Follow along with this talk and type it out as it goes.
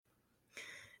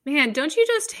Man, don't you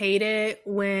just hate it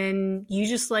when you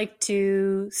just like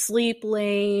to sleep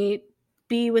late,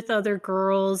 be with other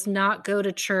girls, not go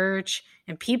to church,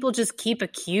 and people just keep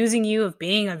accusing you of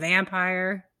being a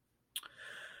vampire?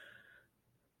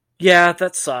 Yeah,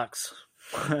 that sucks.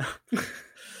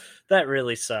 That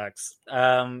really sucks.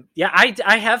 Yeah,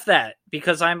 I have that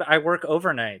because I work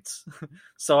overnights,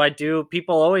 so I do.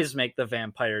 People always make the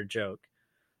vampire joke.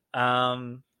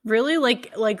 Um, Really?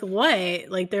 Like what?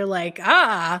 Like they're like,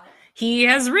 he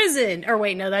has risen. Or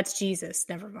wait, no, that's Jesus.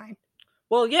 Never mind.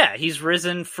 well, yeah, he's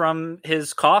risen from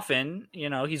his coffin. You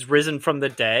know, he's risen from the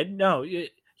dead. No,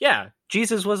 yeah,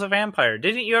 Jesus was a vampire.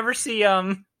 Didn't you ever see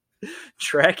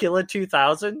Dracula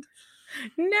 2000?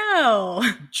 No.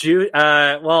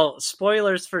 Well,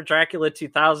 spoilers for Dracula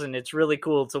 2000. It's really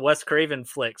cool. It's a Wes Craven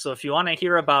flick. So if you want to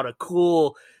hear about a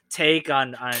cool take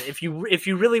on if you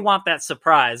really want that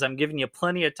surprise, I'm giving you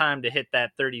plenty of time to hit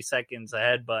that 30 seconds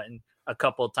ahead button a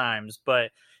couple times.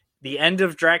 But the end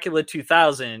of Dracula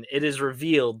 2000, it is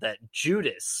revealed that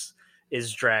Judas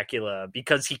is Dracula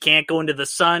because he can't go into the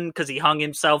sun because he hung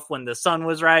himself when the sun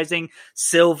was rising.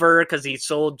 Silver because he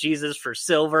sold Jesus for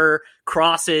silver.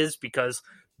 Crosses because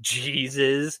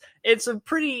Jesus. It's a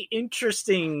pretty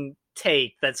interesting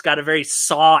take that's got a very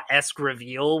Saw-esque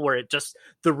reveal where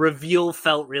the reveal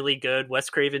felt really good. Wes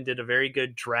Craven did a very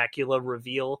good Dracula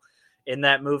reveal in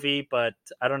that movie, but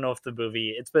I don't know if the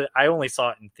movie I only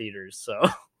saw it in theaters, so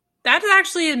That's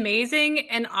actually amazing.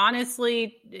 And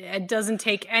honestly, it doesn't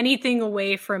take anything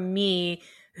away from me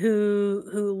who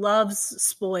loves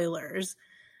spoilers.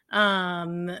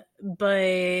 But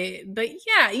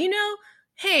yeah,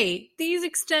 hey, these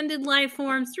extended life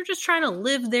forms, they're just trying to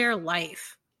live their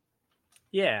life.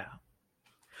 yeah.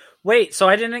 Wait, so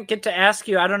I didn't get to ask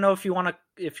you. I don't know if you want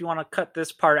to cut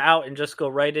this part out and just go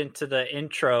right into the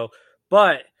intro,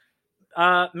 but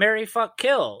Mary fuck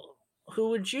kill. Who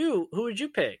would you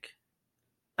pick?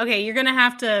 Okay, you're gonna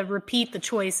have to repeat the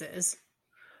choices.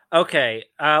 Okay.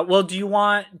 Well, do you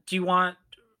want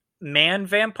man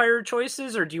vampire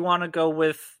choices or do you want to go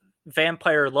with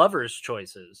vampire lovers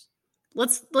choices?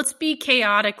 Let's be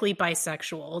chaotically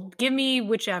bisexual. Give me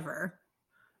whichever.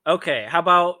 Okay. How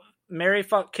about Mary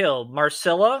fuck kill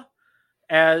Marcilla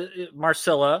as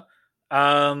Marcilla?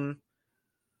 Um.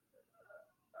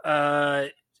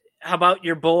 How about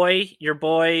your boy?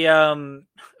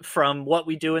 From What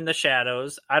We Do in the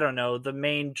Shadows. I don't know, the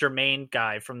main Jermaine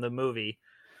guy from the movie,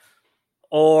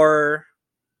 or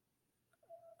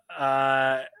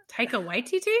uh, Taika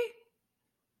Waititi?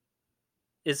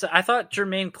 I thought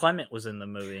Jermaine Clement was in the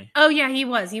movie, Oh yeah, he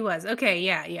was. He was. Okay,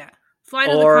 yeah, yeah. Flight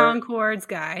of the or Concords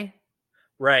guy.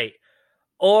 right.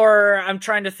 Or I'm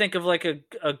trying to think of like a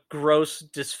gross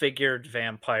disfigured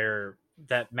vampire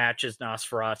that matches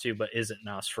Nosferatu but isn't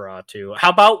Nosferatu.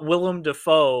 How about Willem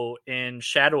Dafoe in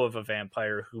Shadow of a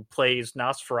Vampire who plays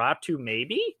Nosferatu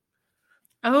maybe?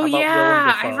 Oh How about Willem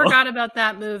yeah, I Dafoe? forgot about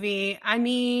that movie. I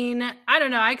mean, I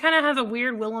don't know. I kind of have a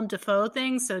weird Willem Dafoe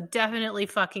thing, so definitely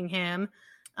fucking him.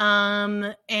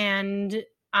 And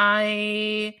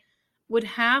I would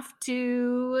have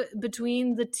to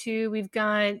between the two. We've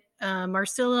got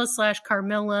Marcilla slash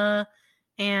Carmilla,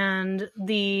 and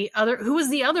the other. Who was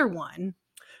the other one?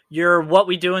 You're What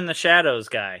We Do in the Shadows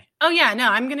guy. Oh yeah, no,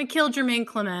 I'm gonna kill Jermaine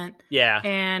Clement. Yeah.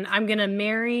 And I'm gonna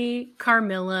marry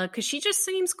Carmilla because she just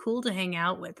seems cool to hang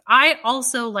out with. I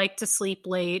also like to sleep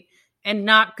late and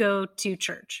not go to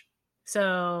church.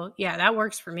 So yeah, that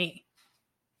works for me.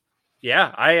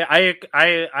 Yeah,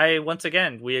 I once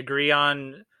again we agree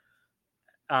on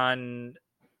on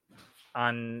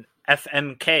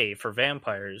FMK for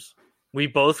vampires. We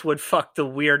both would fuck the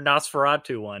weird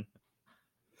Nosferatu one.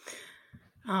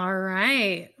 All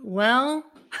right. Well,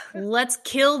 let's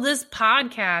kill this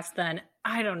podcast then.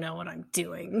 I don't know what I'm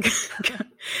doing.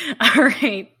 All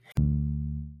right.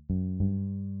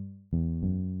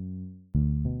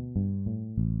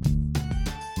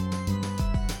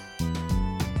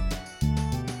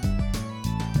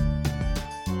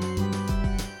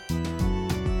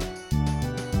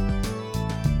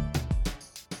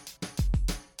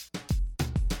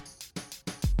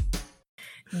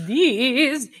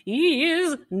 This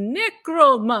is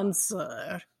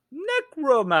Necromancer.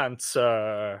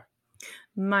 Necromancer.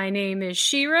 My name is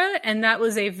Shira, and that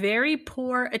was a very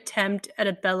poor attempt at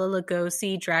a Bela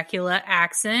Lugosi Dracula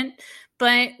accent.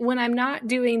 But when I'm not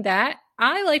doing that,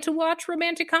 I like to watch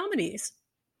romantic comedies.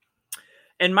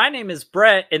 And my name is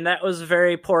Brett, and that was a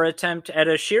very poor attempt at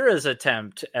a Shira's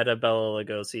attempt at a Bela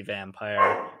Lugosi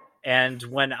vampire. And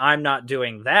when I'm not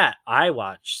doing that, I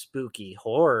watch spooky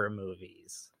horror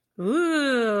movies.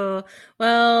 Ooh,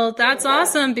 well, that's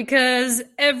awesome because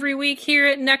every week here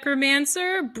at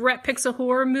Necromancer, Brett picks a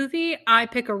horror movie, I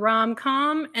pick a rom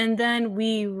com, and then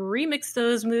we remix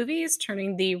those movies,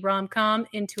 turning the rom com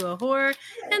into a horror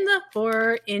and the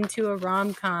horror into a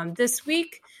rom com. This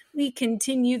week, we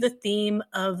continue the theme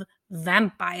of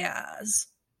vampires.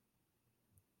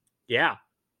 Yeah,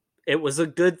 it was a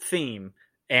good theme.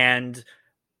 And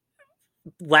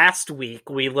last week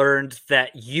we learned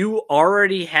that you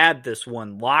already had this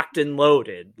one locked and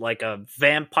loaded, like a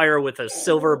vampire with a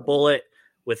silver bullet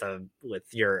with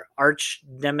your arch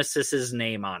nemesis's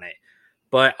name on it.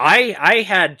 But I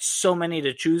had so many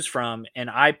to choose from, and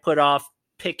I put off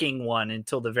picking one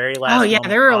until the very last. Oh yeah,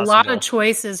 there were possible. a lot of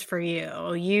choices for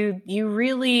you. You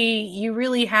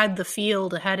really had the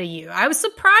field ahead of you. I was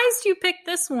surprised you picked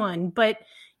this one, but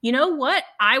you know what?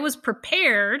 I was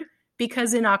prepared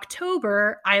because in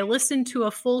October I listened to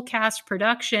a full cast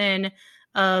production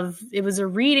of, it was a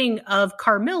reading of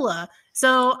Carmilla.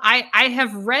 So I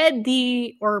have read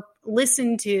or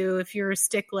listened to, if you're a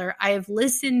stickler, I have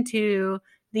listened to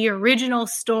the original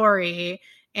story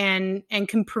and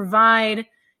can provide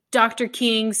Dr.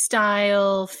 King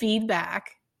style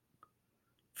feedback.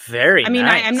 Very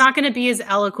nice. I'm not going to be as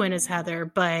eloquent as Heather,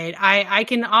 but I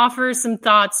can offer some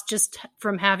thoughts just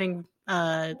from having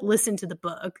listened to the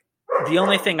book. The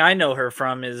only thing I know her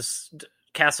from is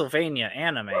Castlevania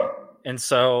anime, and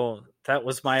so that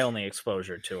was my only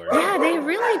exposure to her. Yeah, they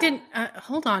really didn't.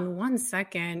 Hold on one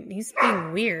second. He's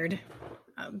being weird.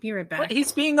 I'll be right back. What?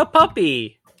 He's being a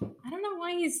puppy. I don't know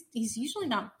why he's usually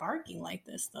not barking like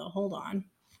this, though. Hold on.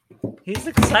 He's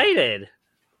excited.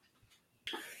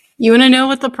 You want to know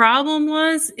what the problem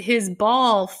was? His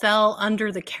ball fell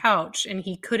under the couch and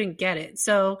he couldn't get it.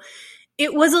 So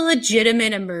it was a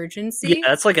legitimate emergency. Yeah,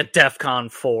 that's like a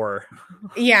DEFCON 4.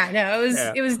 Yeah, no,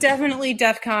 it was definitely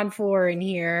DEFCON 4 in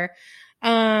here.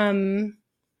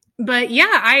 But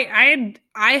yeah,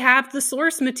 I have the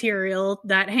source material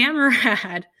that Hammer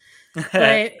had.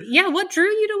 But yeah, what drew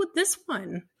you to this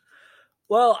one?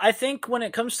 Well, I think when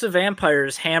it comes to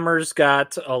vampires, Hammer's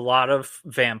got a lot of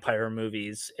vampire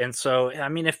movies. And so, I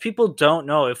mean, if people don't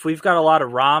know, if we've got a lot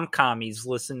of rom-commies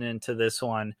listening to this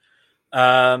one,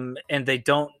 and they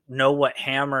don't know what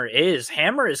Hammer is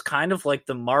kind of like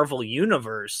the Marvel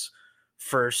Universe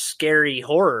for scary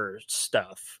horror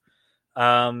stuff.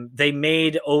 They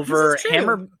made over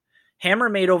Hammer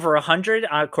made over 100,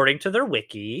 according to their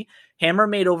wiki. Hammer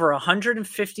made over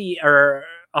 150 or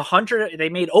 100. They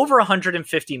made over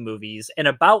 150 movies, and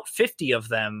about 50 of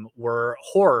them were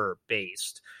horror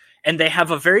based. And they have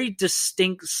a very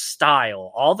distinct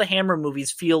style. All the Hammer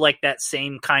movies feel like that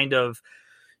same kind of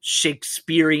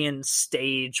Shakespearean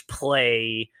stage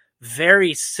play,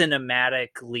 very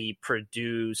cinematically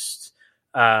produced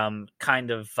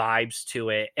kind of vibes to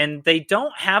it. And they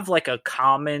don't have like a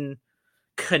common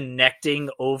connecting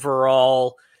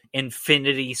overall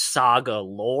Infinity Saga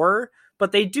lore,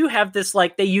 but they do have this,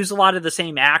 like, they use a lot of the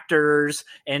same actors,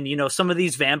 and you know, some of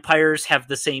these vampires have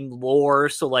the same lore,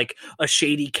 so like a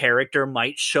shady character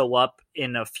might show up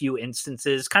in a few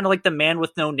instances, kind of like the Man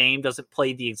with No Name doesn't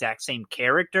play the exact same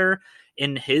character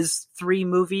in his 3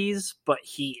 movies, but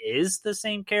he is the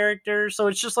same character. So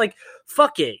it's just like,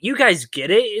 fuck it, you guys get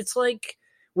it. It's like,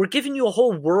 we're giving you a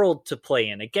whole world to play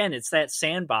in. Again, it's that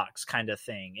sandbox kind of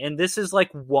thing. And this is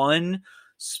like one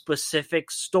specific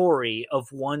story of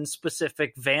one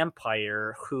specific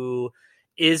vampire who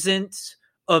isn't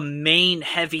a main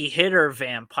heavy hitter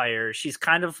vampire. She's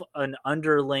kind of an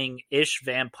underling-ish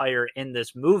vampire in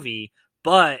this movie,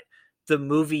 but the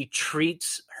movie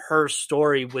treats her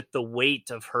story with the weight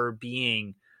of her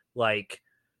being like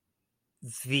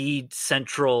the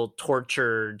central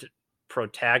tortured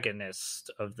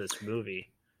protagonist of this movie.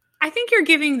 I think you're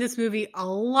giving this movie a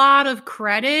lot of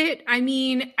credit. I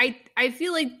mean, I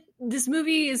feel like this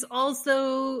movie is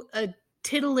also a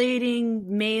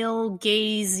titillating male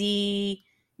gazy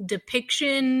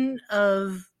depiction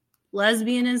of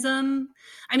lesbianism.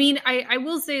 I mean, I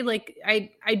will say, like,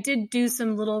 I did do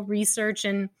some little research,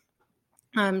 and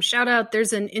shout out,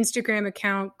 there's an Instagram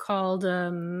account called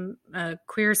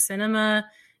Queer Cinema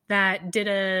that did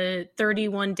a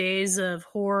 31 days of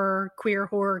queer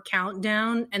horror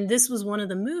countdown. And this was one of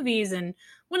the movies. And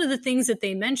one of the things that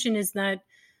they mentioned is that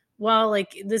while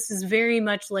like this is very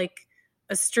much like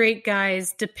a straight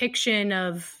guy's depiction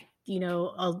of, you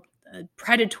know, a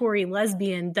predatory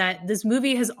lesbian, that this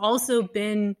movie has also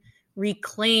been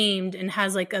reclaimed and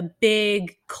has like a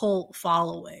big cult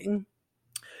following.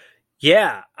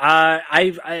 Yeah.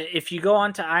 I if you go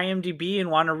onto IMDb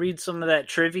and want to read some of that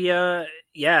trivia,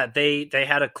 yeah, they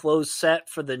had a closed set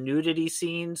for the nudity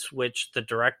scenes, which the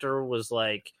director was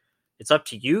like, it's up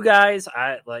to you guys.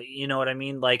 I like, you know what I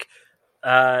mean? Like,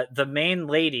 the main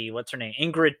lady, what's her name?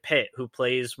 Ingrid Pitt, who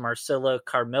plays Marcilla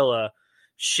Carmilla.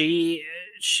 She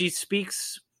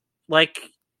speaks like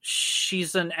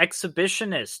she's an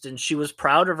exhibitionist, and she was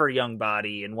proud of her young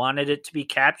body and wanted it to be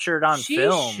captured on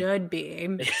film. She should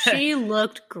be. She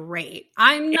looked great.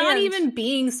 I'm not even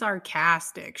being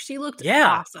sarcastic. She looked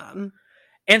awesome.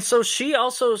 And so she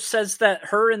also says that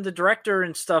her and the director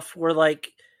and stuff were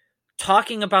like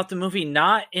talking about the movie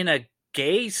not in a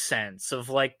gay sense of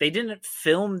like, they didn't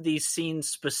film these scenes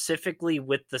specifically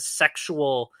with the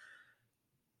sexual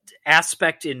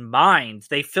aspect in mind.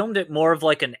 They filmed it more of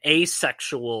like an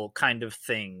asexual kind of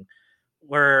thing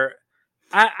where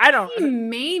I don't,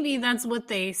 maybe that's what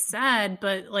they said,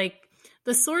 but like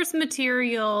the source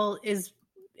material is,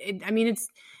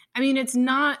 it's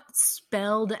not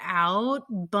spelled out,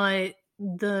 but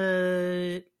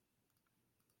the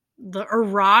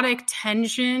erotic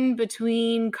tension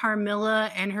between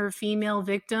Carmilla and her female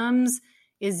victims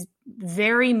is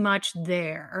very much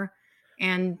there.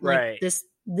 And like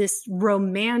this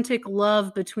romantic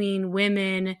love between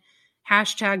women,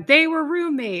 hashtag they were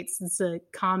roommates. It's a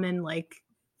common like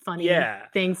funny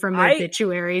thing from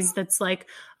obituaries that's like,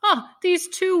 oh, these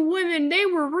two women, they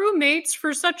were roommates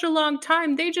for such a long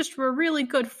time. They just were really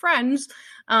good friends.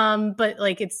 But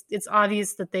like it's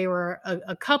obvious that they were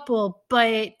a couple.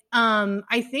 But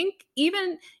I think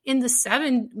even in the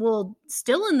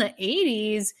still in the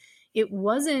 80s, it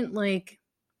wasn't like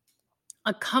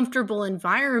a comfortable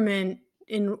environment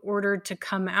in order to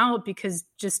come out, because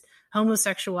just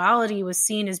homosexuality was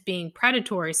seen as being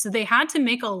predatory. So they had to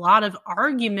make a lot of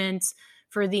arguments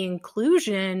for the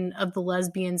inclusion of the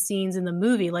lesbian scenes in the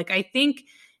movie. Like, I think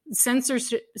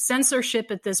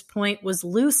censorship at this point was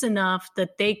loose enough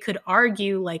that they could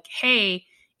argue like, hey,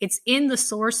 it's in the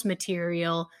source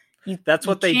material. That's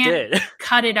what they did.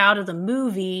 Cut it out of the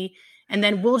movie, and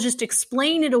then we'll just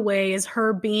explain it away as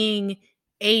her being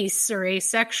ace or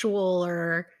asexual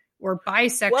or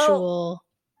bisexual. Well,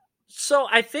 so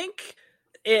I think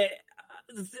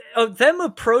them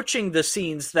approaching the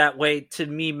scenes that way to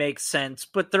me makes sense,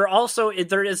 but there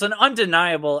is an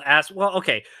undeniable well,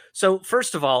 okay. So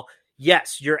first of all,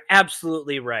 yes, you're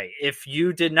absolutely right. If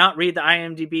you did not read the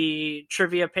IMDb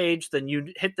trivia page, then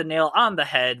you hit the nail on the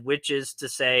head, which is to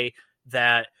say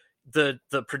that the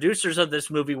producers of this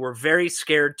movie were very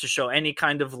scared to show any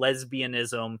kind of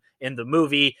lesbianism in the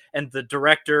movie, and the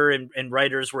director and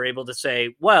writers were able to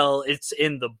say, well, it's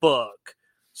in the book,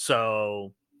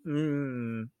 so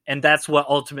and that's what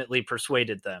ultimately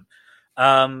persuaded them.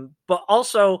 But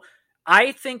also,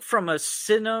 I think from a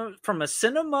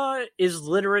cinema is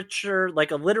literature,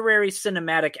 like a literary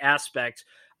cinematic aspect,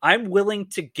 I'm willing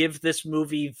to give this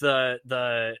movie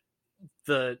the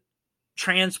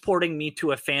transporting me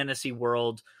to a fantasy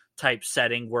world type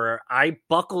setting where I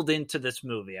buckled into this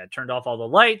movie. I turned off all the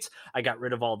lights. I got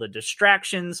rid of all the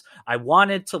distractions. I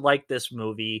wanted to like this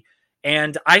movie.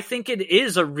 And I think it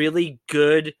is a really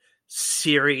good,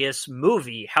 serious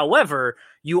movie. However,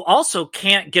 you also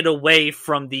can't get away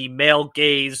from the male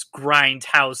gaze,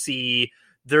 grindhousey,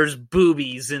 there's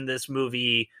boobies in this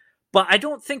movie. But I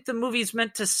don't think the movie's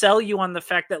meant to sell you on the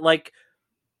fact that, like,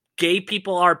 gay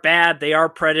people are bad, they are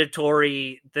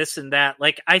predatory, this and that.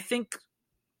 Like, I think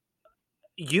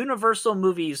Universal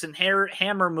movies and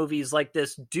Hammer movies like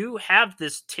this do have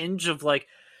this tinge of like,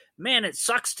 man, it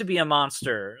sucks to be a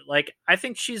monster. Like, I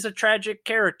think she's a tragic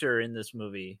character in this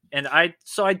movie. And I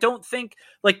don't think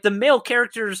like the male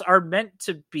characters are meant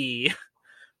to be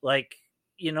like,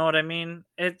 you know what I mean?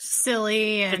 It's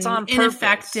silly and it's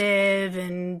ineffective,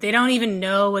 and they don't even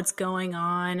know what's going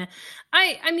on.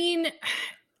 I mean,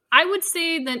 I would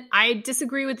say that I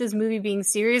disagree with this movie being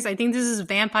serious. I think this is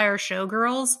Vampire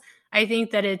Showgirls. I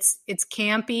think that it's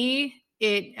campy.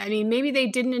 Maybe they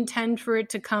didn't intend for it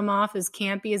to come off as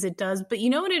campy as it does, but you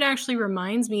know what it actually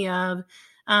reminds me of?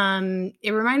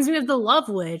 It reminds me of The Love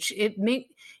Witch. It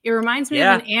reminds me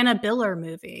of an Anna Biller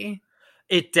movie.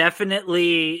 It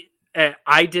definitely.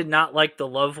 I did not like The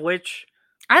Love Witch.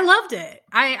 I loved it.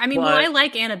 I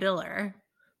like Anna Biller.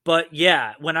 But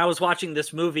yeah, when I was watching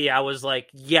this movie, I was like,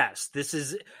 yes, this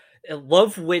is...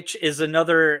 Love Witch is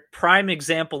another prime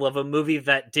example of a movie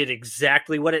that did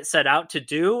exactly what it set out to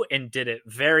do and did it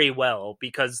very well,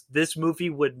 because this movie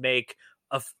would make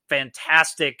a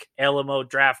fantastic Alamo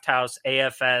Drafthouse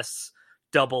AFS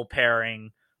double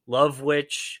pairing. Love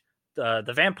Witch,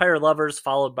 the Vampire Lovers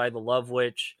followed by the Love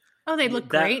Witch. Oh, they'd look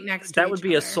great next to each other. That would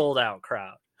be a sold out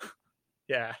crowd.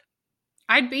 Yeah.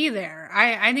 I'd be there.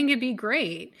 I think it'd be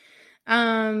great.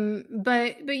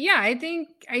 But yeah, I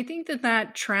think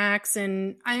that tracks,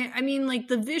 and I mean, like,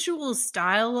 the visual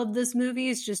style of this movie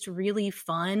is just really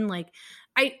fun. Like,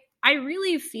 I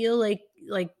really feel like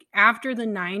after the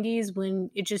 90s,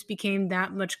 when it just became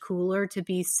that much cooler to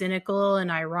be cynical and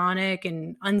ironic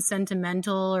and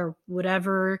unsentimental or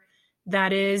whatever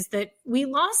that is, that we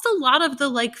lost a lot of the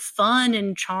like fun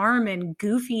and charm and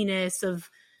goofiness of,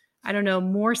 I don't know,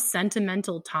 more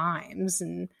sentimental times.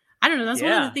 And I don't know, that's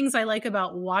one of the Yeah. things I like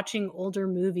about watching older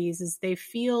movies is they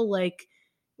feel like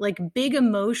big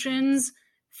emotions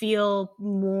feel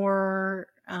more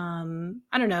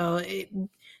I don't know,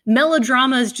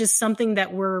 melodrama is just something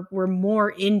that we're more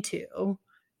into.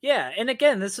 Yeah, and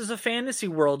again, this is a fantasy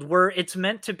world where it's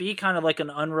meant to be kind of like an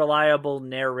unreliable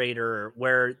narrator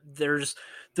where there's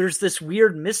this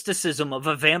weird mysticism of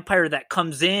a vampire that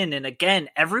comes in, and again,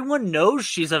 everyone knows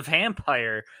she's a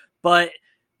vampire, but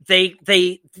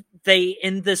they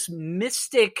in this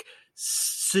mystic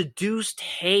seduced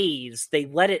haze, they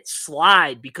let it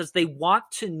slide because they want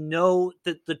to know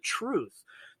the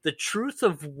truth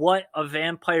of what a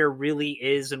vampire really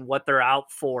is and what they're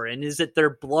out for. And is it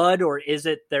their blood, or is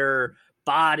it their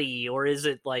body, or is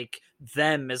it like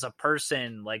them as a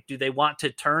person? Like, do they want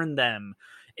to turn them?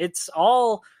 It's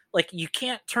all like, you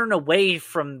can't turn away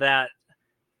from that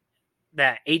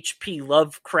HP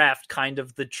Lovecraft kind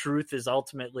of, the truth is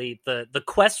ultimately the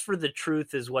quest for the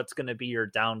truth is what's going to be your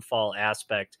downfall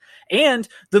aspect. And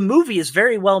the movie is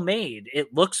very well made.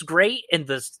 It looks great, and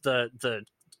the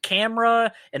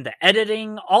camera and the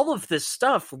editing, all of this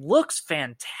stuff looks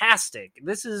fantastic.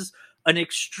 This is an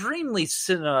extremely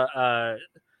cinematic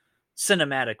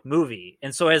movie.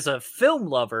 And so as a film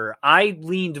lover, I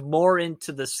leaned more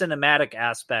into the cinematic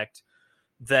aspect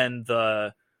than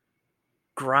the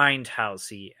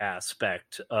grindhousey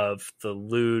aspect of the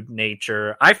lewd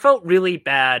nature. I felt really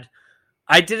bad.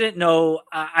 I didn't know.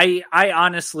 I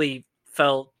honestly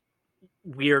felt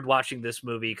weird watching this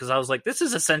movie because I was like, this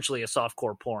is essentially a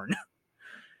softcore porn.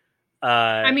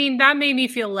 I mean, that made me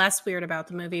feel less weird about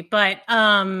the movie, but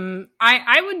I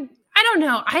don't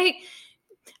know.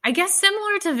 I guess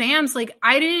similar to Vamps, like,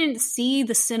 I didn't see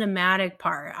the cinematic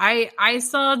part. I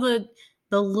saw the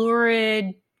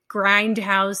lurid,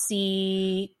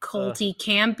 grindhousey, culty,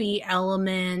 campy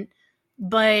element,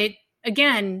 but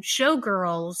again,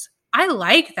 Showgirls, I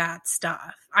like that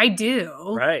stuff. I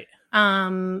do. Right.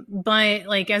 But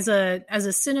like as a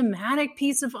cinematic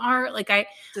piece of art, like I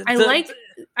like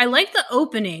the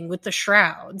opening with the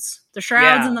shrouds. The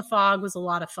shrouds in the fog was a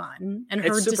lot of fun, and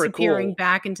her disappearing cool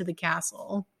back into the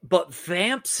castle. But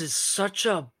Vamps is such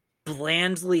a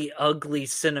blandly ugly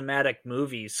cinematic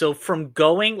movie. So from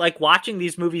going, like, watching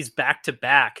these movies back to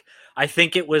back, I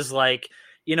think it was like,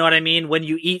 you know what I mean? When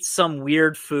you eat some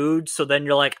weird food, so then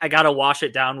you're like, I gotta wash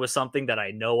it down with something that I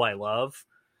know I love.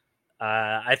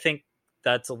 I think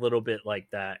that's a little bit like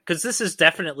that, because this is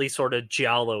definitely sort of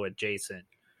giallo adjacent,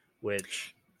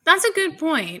 which that's a good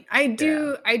point. I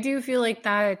do feel like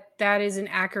that is an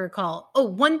accurate call. Oh,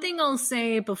 one thing I'll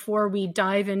say before we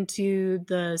dive into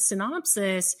the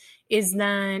synopsis is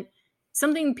that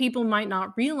something people might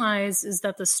not realize is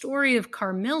that the story of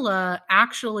Carmilla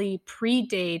actually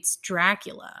predates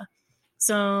Dracula.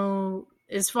 So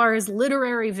as far as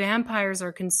literary vampires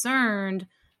are concerned,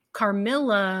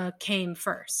 Carmilla came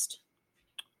first.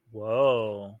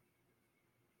 Whoa.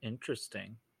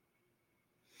 Interesting.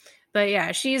 But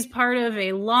yeah, she's part of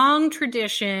a long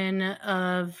tradition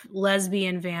of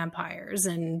lesbian vampires,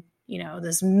 and, you know,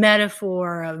 this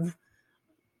metaphor of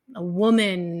a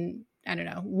woman, I don't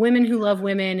know, women who love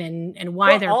women and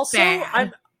why they're also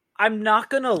bad. I'm not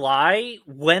gonna lie,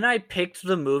 when I picked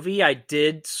the movie, I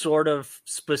did sort of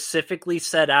specifically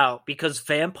set out, because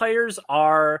vampires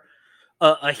are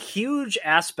a huge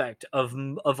aspect of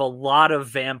a lot of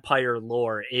vampire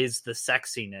lore is the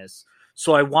sexiness.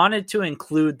 So I wanted to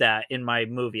include that in my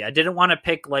movie. I didn't want to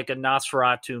pick like a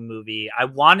Nosferatu movie. I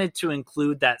wanted to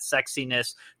include that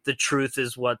sexiness. The truth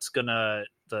is what's gonna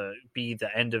be the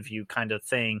end of you kind of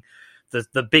thing.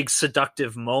 The big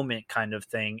seductive moment kind of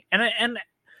thing. And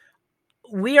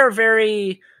we are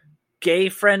very gay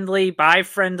friendly, bi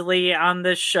friendly on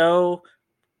this show.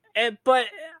 But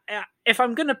if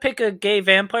I'm gonna pick a gay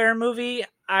vampire movie,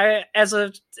 as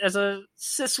a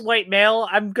cis white male,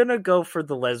 I'm gonna go for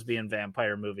the lesbian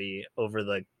vampire movie over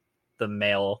the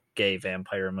male gay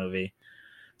vampire movie.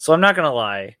 So I'm not gonna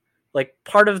lie, like,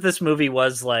 part of this movie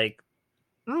was like,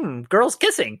 girls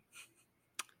kissing.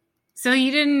 So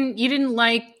you didn't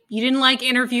like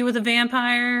Interview with a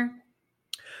Vampire?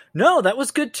 No, that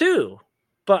was good too.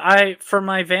 But for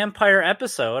my vampire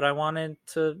episode, I wanted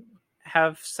to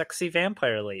have sexy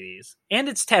vampire ladies. And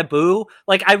it's taboo.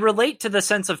 Like, I relate to the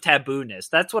sense of tabooness.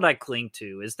 That's what I cling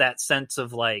to, is that sense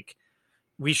of like,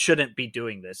 we shouldn't be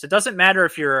doing this. It doesn't matter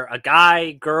if you're a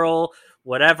guy, girl,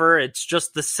 whatever. It's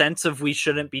just the sense of we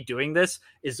shouldn't be doing this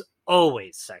is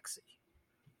always sexy.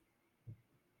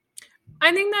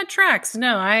 I think that tracks.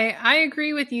 No, I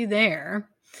agree with you there.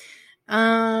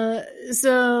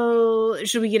 So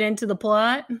should we get into the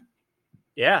plot?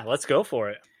 Yeah, let's go for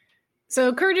it.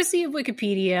 So, courtesy of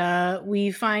Wikipedia,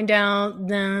 we find out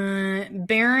that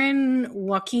Baron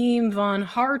Joachim von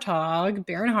Hartog,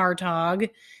 Baron Hartog,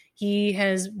 he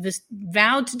has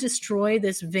vowed to destroy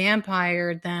this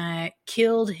vampire that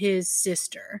killed his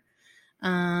sister.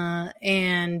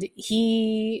 And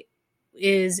he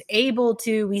is able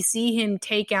to, we see him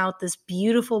take out this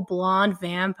beautiful blonde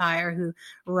vampire who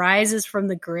rises from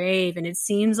the grave, and it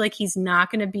seems like he's not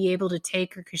going to be able to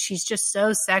take her because she's just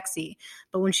so sexy.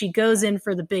 But when she goes in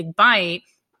for the big bite,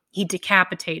 he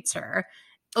decapitates her.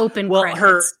 Open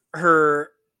credits.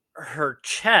 her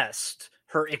chest,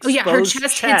 her exposed her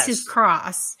chest hits his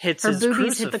cross. Hits her his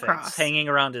boobies hit the crucifix cross hanging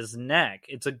around his neck.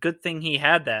 It's a good thing he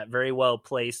had that very well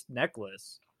placed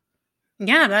necklace.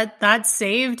 Yeah, that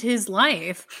saved his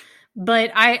life.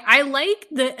 But I like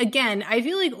again, I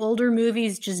feel like older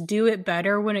movies just do it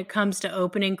better when it comes to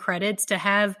opening credits, to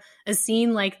have a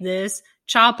scene like this,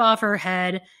 chop off her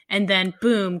head, and then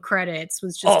boom, credits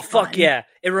was just fuck fun. yeah.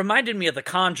 It reminded me of The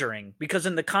Conjuring, because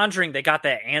in The Conjuring they got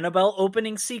that Annabelle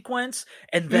opening sequence,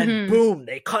 and then boom,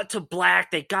 they cut to black.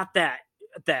 They got that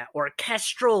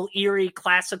orchestral, eerie,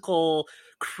 classical,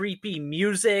 creepy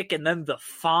music, and then the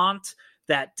font,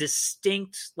 that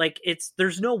distinct, like,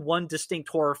 there's no one distinct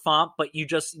horror font, but you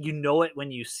know it when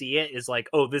you see it, is like,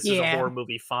 oh, this is a horror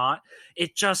movie font.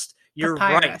 It just, you're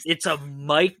right. It's a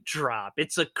mic drop.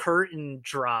 It's a curtain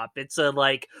drop. It's a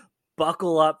like,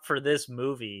 buckle up for this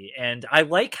movie. And I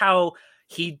like how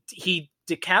he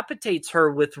decapitates her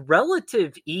with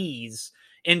relative ease,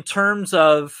 in terms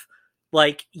of,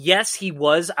 like, yes, he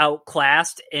was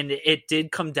outclassed, and it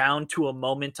did come down to a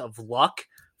moment of luck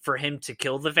for him to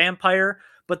kill the vampire.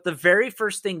 But the very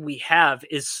first thing we have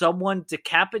is someone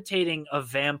decapitating a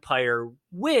vampire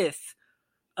with,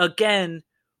 again,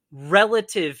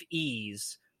 relative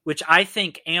ease, which I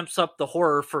think amps up the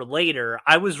horror for later.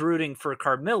 I was rooting for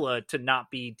Carmilla to not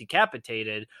be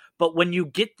decapitated, but when you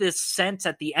get this sense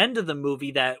at the end of the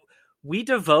movie that we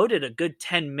devoted a good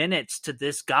 10 minutes to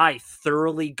this guy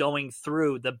thoroughly going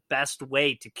through the best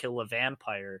way to kill a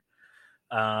vampire,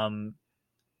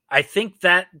 I think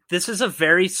that this is a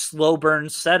very slow burn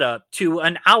setup to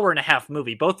an 1.5-hour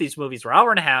movie. Both these movies were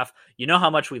 1.5 hours. You know how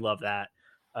much we love that.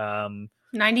 90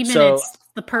 minutes,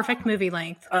 the perfect movie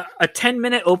length. A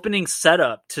 10-minute opening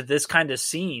setup to this kind of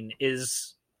scene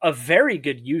is a very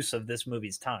good use of this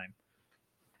movie's time.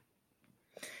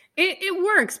 It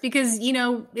works because,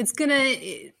 it's going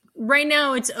to... Right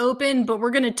now it's open, but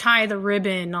we're going to tie the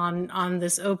ribbon on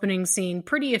this opening scene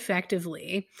pretty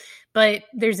effectively. But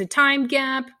there's a time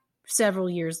gap. Several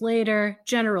years later,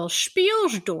 General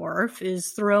Spielsdorf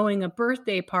is throwing a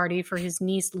birthday party for his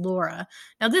niece Laura.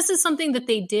 Now, this is something that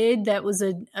they did that was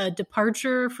a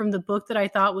departure from the book that I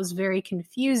thought was very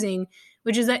confusing,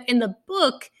 which is that in the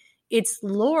book, it's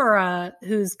Laura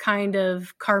who's kind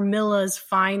of Carmilla's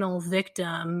final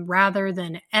victim rather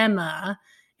than Emma.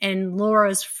 And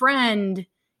Laura's friend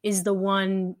is the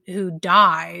one who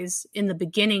dies in the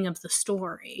beginning of the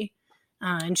story.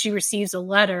 And she receives a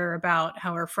letter about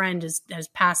how her friend has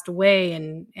passed away,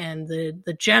 and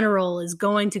the general is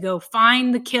going to go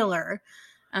find the killer.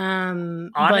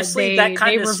 Honestly, but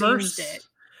they reversed it.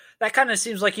 That kind of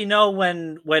seems like,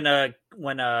 when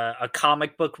a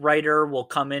comic book writer will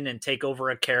come in and take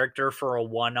over a character for a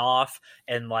one-off,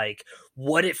 and like,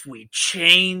 what if we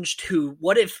changed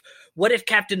what if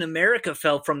Captain America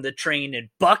fell from the train and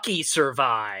Bucky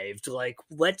survived? Like,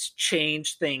 let's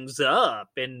change things up.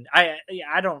 And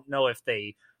I don't know if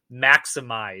they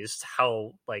maximized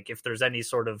how, like, if there's any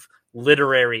sort of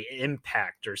literary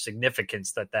impact or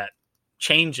significance that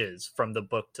changes from the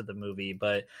book to the movie,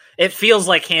 but it feels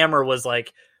like Hammer was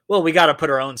like, well, we got to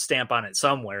put our own stamp on it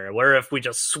somewhere. Where if we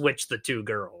just switch the two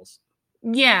girls?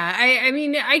 Yeah, I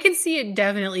mean, I can see it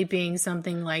definitely being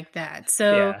something like that.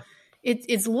 So yeah.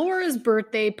 It's Laura's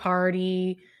birthday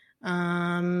party.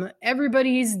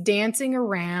 Everybody's dancing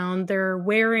around. They're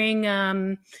wearing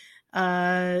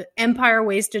empire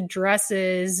waisted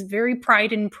dresses, very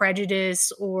Pride and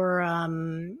Prejudice, or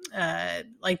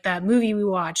like that movie we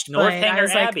watched, Northanger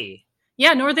Abbey.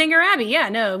 Yeah, Northanger Abbey. Yeah,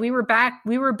 no, we were back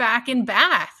in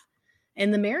Bath in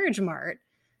the Marriage Mart.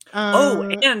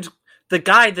 And the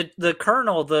guy, the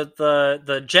colonel,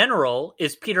 the general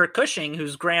is Peter Cushing,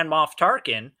 who's Grand Moff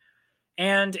Tarkin.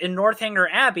 And in Northanger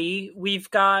Abbey, we've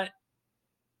got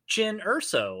Jyn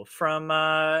Erso from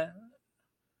that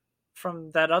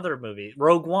other movie,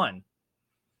 Rogue One.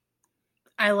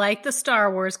 I like the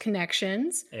Star Wars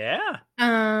connections. Yeah.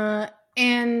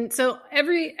 And so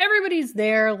everybody's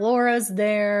there. Laura's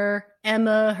there.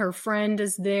 Emma, her friend,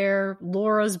 is there.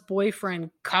 Laura's boyfriend,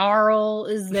 Carl,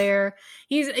 is there.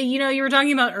 He's, you were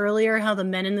talking about earlier how the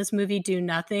men in this movie do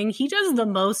nothing. He does the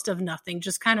most of nothing,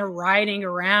 just kind of riding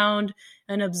around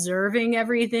and observing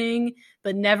everything,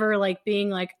 but never like being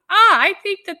like, I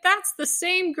think that's the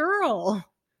same girl.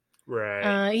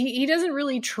 Right. He doesn't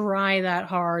really try that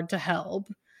hard to help.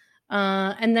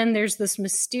 And then there's this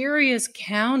mysterious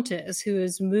countess who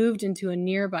has moved into a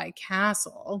nearby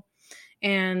castle,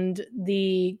 and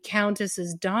the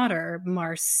countess's daughter,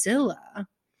 Marcilla.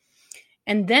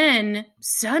 And then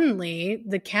suddenly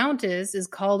the countess is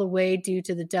called away due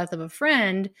to the death of a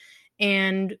friend,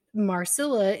 and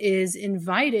Marcilla is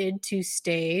invited to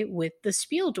stay with the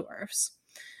Spieldorfs.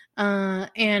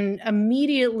 And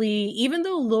immediately, even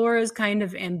though Laura's kind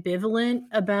of ambivalent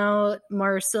about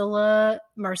Marcilla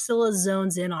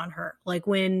zones in on her. Like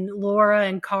when Laura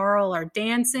and Carl are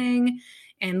dancing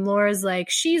and Laura's like,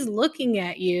 she's looking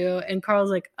at you. And Carl's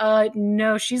like,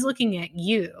 no, she's looking at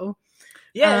you.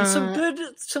 Yeah, and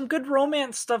some good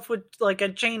romance stuff with like a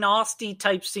Jane Austen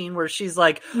type scene where she's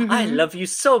like, I love you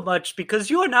so much because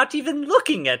you're not even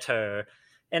looking at her.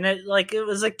 And it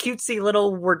was a cutesy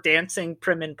little we're dancing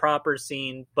prim and proper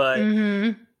scene. But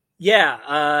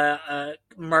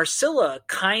Marcilla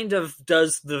kind of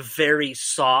does the very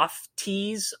soft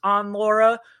tease on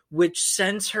Laura, which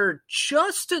sends her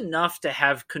just enough to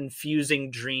have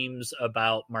confusing dreams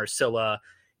about Marcilla.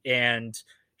 And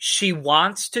she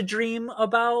wants to dream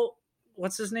about,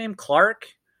 what's his name? Clark?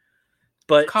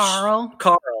 But Carl.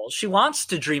 She wants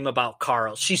to dream about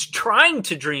Carl. She's trying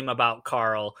to dream about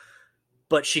Carl,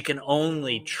 but she can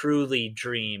only truly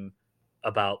dream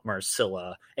about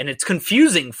Marcilla. And it's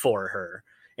confusing for her.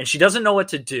 And she doesn't know what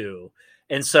to do.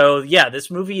 And so, yeah, this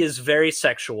movie is very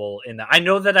sexual in that. I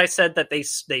know that I said that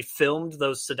they filmed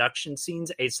those seduction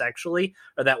scenes asexually,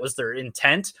 or that was their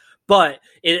intent. But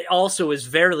it also is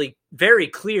very, very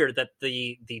clear that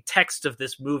the text of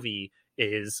this movie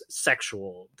is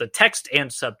sexual. The text and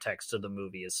subtext of the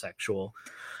movie is sexual.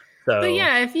 So. But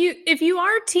yeah, if you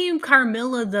are Team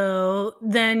Carmilla, though,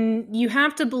 then you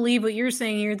have to believe what you're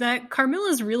saying here, that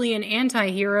Carmilla's really an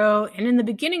anti-hero. And in the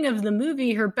beginning of the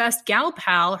movie, her best gal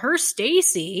pal, her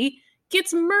Stacy,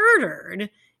 gets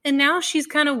murdered. And now she's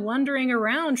kind of wandering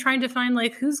around trying to find,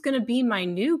 like, who's going to be my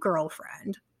new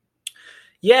girlfriend.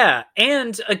 Yeah,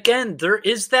 and again, there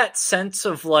is that sense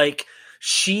of, like,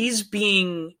 she's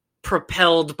being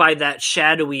propelled by that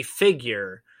shadowy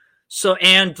figure. So,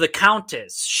 and the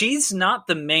Countess, she's not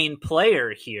the main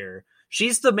player here.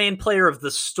 She's the main player of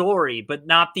the story, but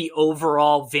not the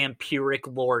overall vampiric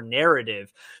lore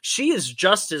narrative. She is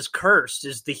just as cursed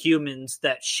as the humans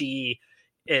that she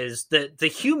is.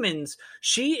 The humans,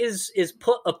 she is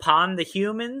put upon the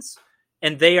humans,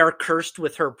 and they are cursed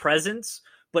with her presence.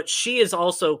 But she is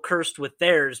also cursed with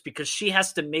theirs because she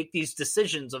has to make these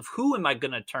decisions of who am I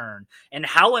going to turn and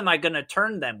how am I going to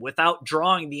turn them without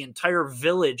drawing the entire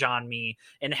village on me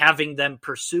and having them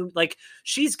pursue. Like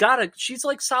she's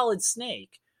like Solid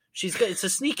Snake. It's a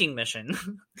sneaking mission.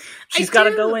 She's got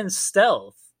to go in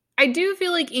stealth. I do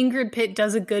feel like Ingrid Pitt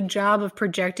does a good job of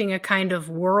projecting a kind of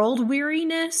world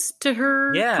weariness to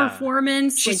her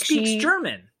performance. She speaks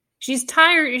German. She's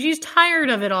tired. She's tired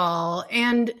of it all.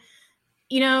 And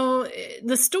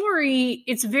the story,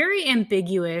 it's very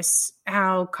ambiguous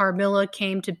how Carmilla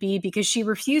came to be because she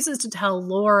refuses to tell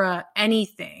Laura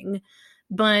anything.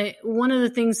 But one of the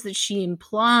things that she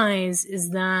implies is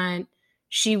that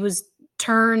she was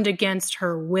turned against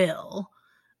her will,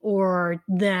 or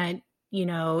that,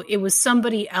 it was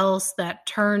somebody else that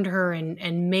turned her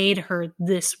and made her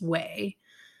this way,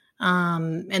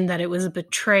 and that it was a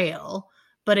betrayal.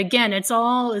 But again, it's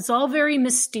all very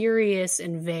mysterious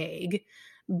and vague.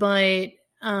 But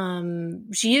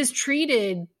she is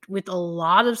treated with a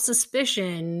lot of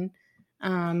suspicion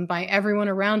by everyone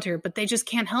around her, but they just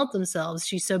can't help themselves.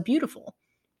 She's so beautiful.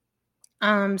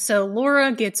 So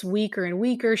Laura gets weaker and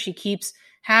weaker. She keeps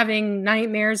having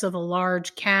nightmares of a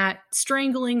large cat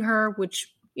strangling her, which,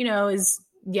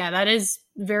 that is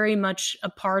very much a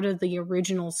part of the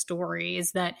original story,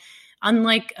 is that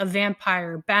unlike a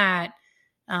vampire bat,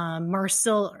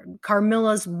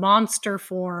 Carmilla's monster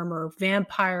form or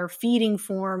vampire feeding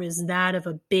form is that of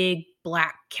a big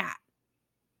black cat.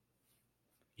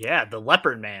 Yeah, the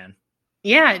leopard man.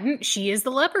 Yeah, she is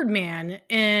the leopard man.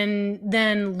 And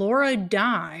then Laura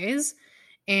dies,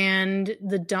 and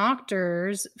the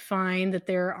doctors find that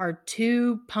there are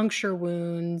 2 puncture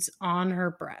wounds on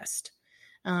her breast.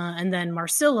 And then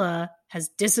Marcilla has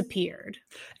disappeared.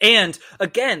 And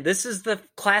again, this is the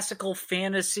classical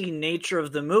fantasy nature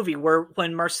of the movie where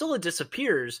when Marcilla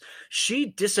disappears, she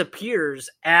disappears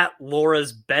at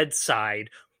Laura's bedside.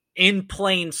 In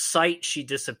plain sight, she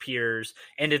disappears.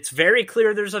 And it's very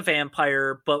clear there's a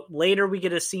vampire, but later we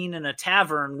get a scene in a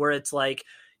tavern where it's like,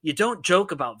 you don't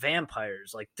joke about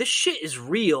vampires. Like, this shit is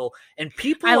real, and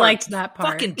people I are liked that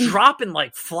part. fucking dropping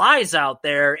like flies out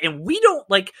there, and we don't,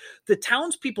 like, the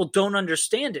townspeople don't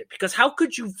understand it, because how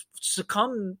could you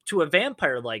succumb to a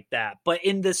vampire like that? But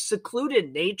in the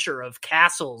secluded nature of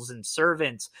castles and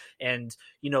servants, and,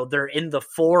 you know, they're in the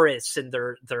forests, and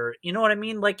they're you know what I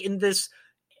mean? Like, in this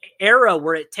era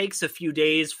where it takes a few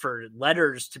days for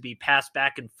letters to be passed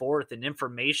back and forth and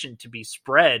information to be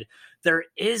spread, there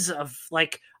is a,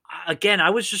 like, again,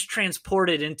 I was just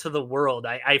transported into the world.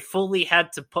 I fully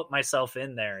had to put myself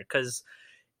in there, because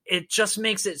it just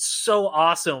makes it so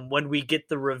awesome when we get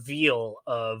the reveal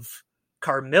of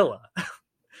Carmilla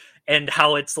and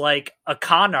how it's like a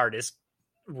con artist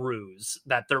ruse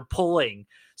that they're pulling,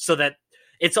 so that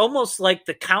it's almost like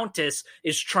the Countess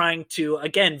is trying to,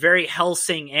 again, very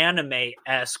Hellsing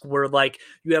anime-esque, where like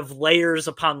you have layers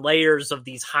upon layers of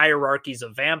these hierarchies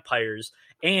of vampires.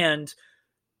 And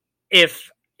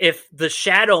if the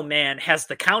Shadow Man has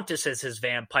the Countess as his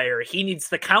vampire, he needs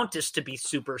the Countess to be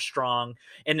super strong.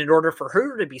 And in order for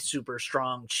her to be super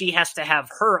strong, she has to have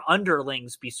her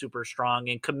underlings be super strong.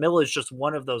 And Camilla is just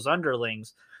one of those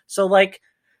underlings. So like,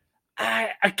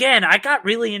 I got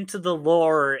really into the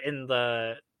lore in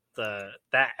the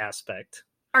that aspect.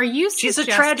 Are you She's a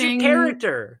tragic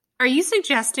character. Are you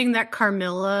suggesting that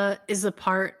Carmilla is a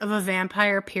part of a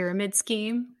vampire pyramid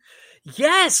scheme?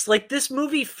 Yes, like this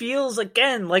movie feels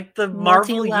again like the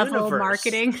Marvel universe,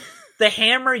 marketing, the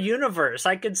Hammer universe.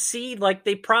 I could see like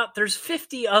there's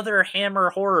 50 other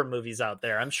Hammer horror movies out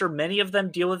there. I'm sure many of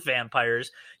them deal with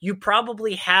vampires. You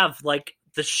probably have like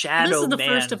the Shadow Man. This is the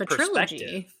first of a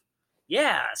trilogy.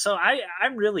 Yeah, so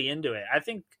I'm really into it. I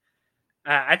think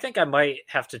I might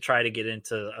have to try to get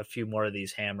into a few more of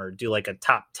these Hammer, do like a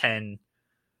top 10,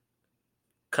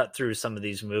 cut through some of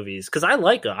these movies, because I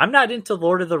like them. I'm not into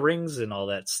Lord of the Rings and all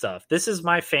that stuff. This is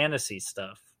my fantasy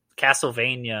stuff,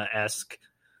 Castlevania-esque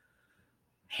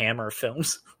Hammer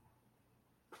films.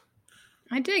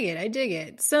 I dig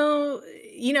it. So,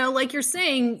 you know, like you're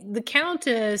saying, the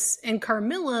Countess and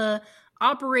Carmilla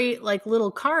operate like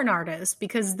little con artists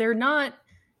because they're not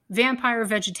vampire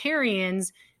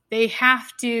vegetarians. They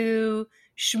have to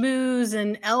schmooze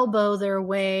and elbow their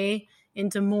way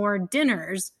into more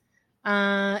dinners.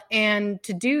 And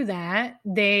to do that,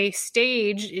 they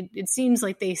stage, it seems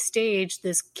like they staged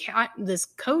this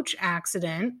coach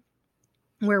accident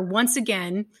where once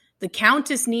again, the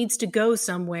Countess needs to go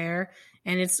somewhere,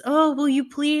 and it's, oh, will you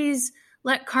please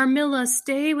let Carmilla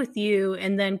stay with you?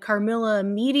 And then Carmilla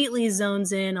immediately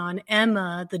zones in on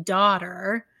Emma, the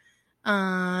daughter.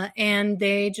 And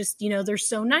they just, you know, they're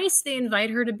so nice. They invite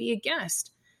her to be a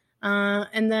guest.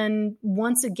 And then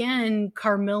once again,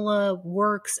 Carmilla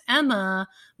works Emma,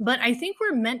 but I think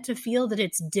we're meant to feel that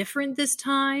it's different this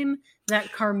time,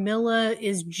 that Carmilla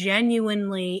is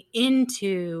genuinely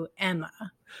into Emma.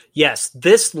 Yes,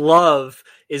 this love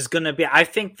is going to be, I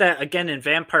think that, again, in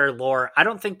vampire lore, I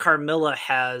don't think Carmilla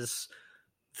has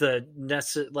the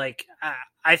like,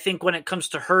 I think when it comes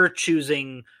to her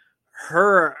choosing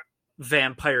her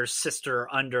vampire sister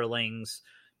underlings,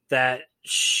 that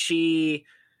she,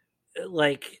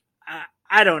 like,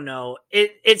 I don't know.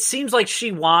 It seems like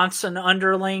she wants an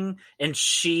underling, and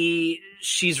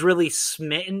she's really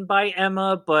smitten by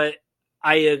Emma, but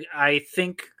I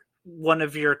think one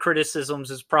of your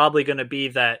criticisms is probably going to be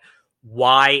that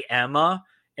why Emma?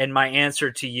 And my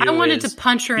answer to you, I wanted to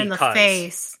punch her in the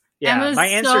face. Yeah, Emma's my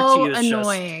answer so to you is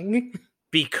annoying. Just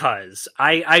because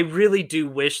I really do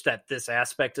wish that this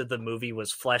aspect of the movie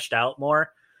was fleshed out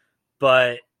more.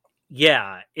 But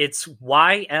yeah, it's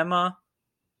why Emma?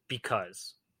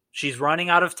 Because she's running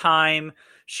out of time.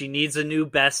 She needs a new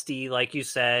bestie, like you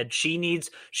said.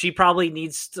 She probably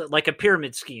needs to, like a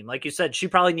pyramid scheme. Like you said, she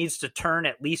probably needs to turn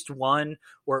at least one,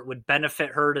 or it would benefit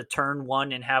her to turn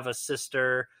one and have a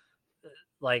sister.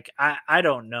 Like, I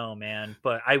don't know, man,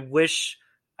 but I wish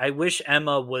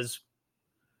Emma was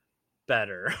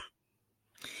better.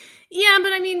 Yeah,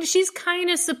 but I mean, she's kind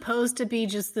of supposed to be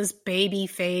just this baby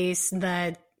face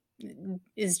that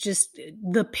is just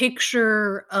the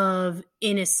picture of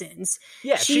innocence.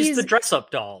 Yeah, she's the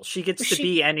dress-up doll. She gets to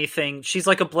be anything. She's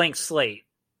like a blank slate.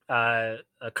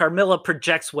 Carmilla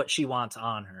projects what she wants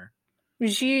on her.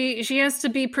 She has to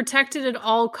be protected at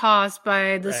all costs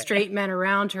by the Right. straight men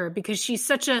around her because she's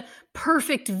such a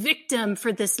perfect victim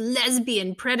for this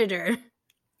lesbian predator.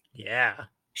 Yeah.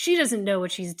 She doesn't know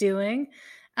what she's doing.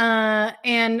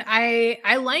 And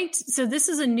I liked, so this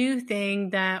is a new thing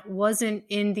that wasn't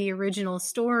in the original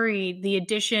story, the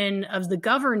addition of the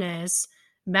governess,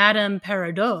 Madame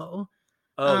Peridot.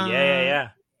 Oh, yeah.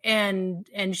 And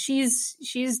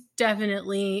she's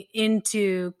definitely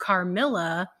into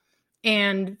Carmilla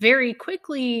and very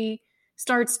quickly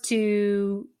starts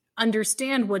to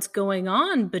understand what's going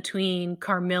on between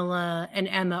Carmilla and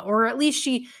Emma, or at least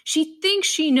she thinks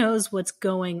she knows what's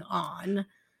going on.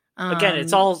 Again,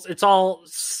 it's all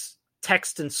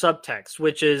text and subtext,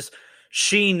 which is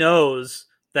she knows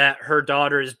that her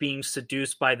daughter is being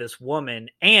seduced by this woman,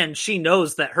 and she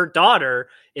knows that her daughter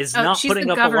is not putting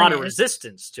up a lot of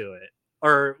resistance to it.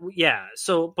 Or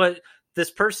but this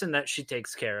person that she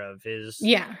takes care of is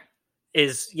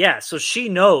so she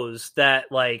knows that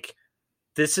like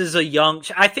this is a young,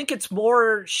 I think it's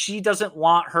more she doesn't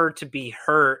want her to be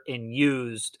hurt and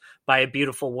used by a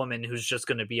beautiful woman who's just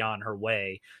going to be on her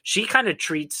way. She kind of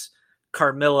treats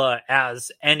Carmilla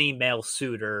as any male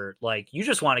suitor, like you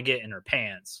just want to get in her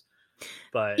pants.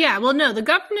 But yeah, well, no, the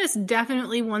governess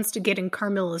definitely wants to get in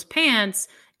Carmilla's pants,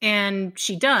 and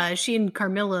she does. She and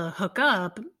Carmilla hook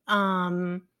up.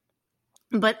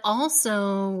 But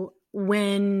also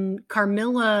when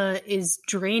Carmilla is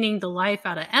draining the life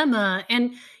out of Emma,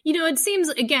 and it seems,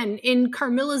 again, in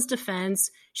Carmilla's defense,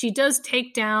 she does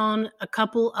take down a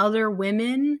couple other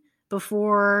women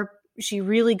before she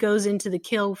really goes into the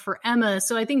kill for Emma.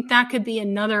 So I think that could be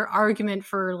another argument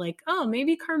for like, oh,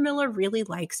 maybe Carmilla really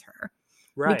likes her.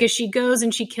 Right. Because she goes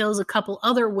and she kills a couple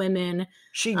other women.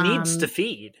 She needs to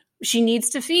feed. She needs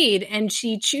to feed, and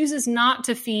she chooses not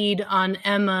to feed on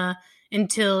Emma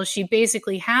until she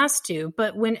basically has to.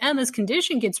 But when Emma's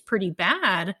condition gets pretty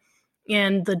bad,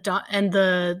 and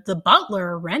the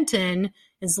butler Renton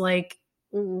is like,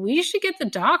 we should get the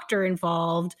doctor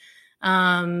involved.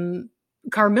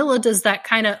 Carmilla does that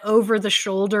kind of over the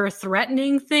shoulder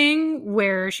threatening thing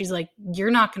where she's like,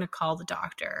 you're not going to call the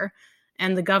doctor.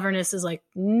 And the governess is like,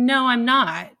 no, I'm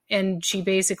not. And she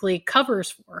basically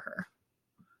covers for her.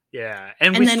 Yeah.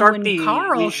 And then when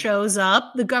Carl shows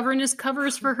up, the governess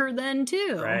covers for her then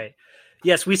too. Right.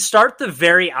 Yes, we start the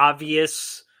very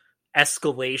obvious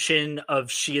escalation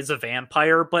of she is a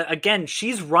vampire, but again,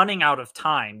 she's running out of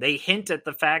time. They hint at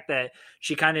the fact that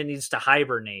she kind of needs to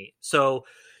hibernate. So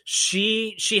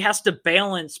she has to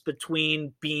balance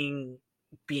between being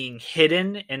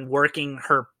hidden and working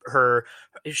her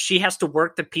she has to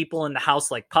work the people in the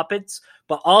house like puppets,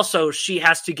 but also she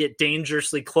has to get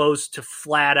dangerously close to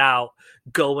flat out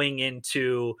going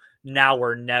into now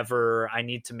or never, I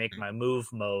need to make my move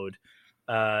mode.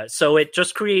 So it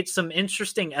just creates some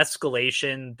interesting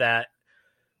escalation that,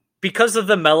 because of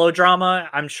the melodrama,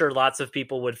 I'm sure lots of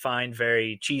people would find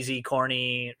very cheesy,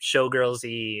 corny,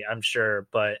 showgirlsy, I'm sure,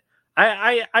 but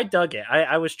I dug it.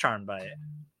 I was charmed by it.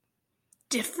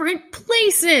 Different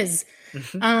places.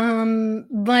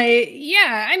 But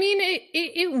yeah, I mean,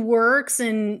 it works.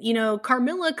 And,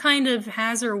 Carmilla kind of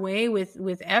has her way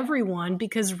with everyone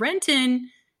because Renton,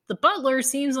 the butler,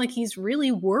 seems like he's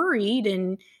really worried,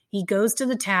 and he goes to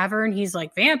the tavern. He's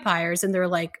like, vampires. And they're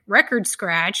like, record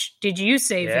scratch. Did you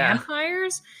say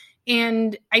vampires?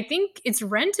 And I think it's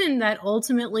Renton that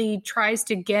ultimately tries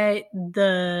to get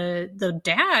the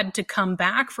dad to come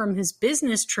back from his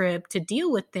business trip to deal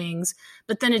with things.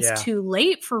 But then it's too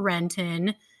late for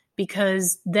Renton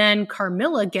because then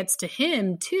Carmilla gets to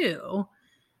him too.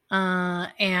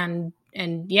 And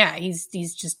yeah, he's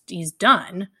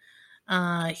done.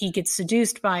 He gets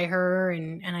seduced by her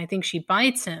and I think she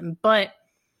bites him. But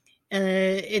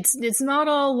it's not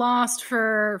all lost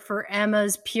for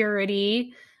Emma's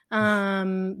purity.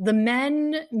 The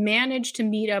men manage to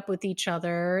meet up with each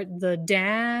other. The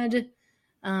dad,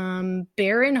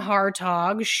 Baron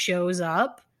Hartog, shows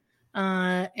up,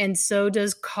 and so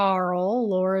does Carl,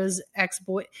 Laura's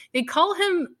ex-boy. They call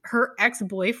him her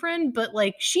ex-boyfriend, but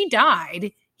like she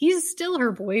died. He's still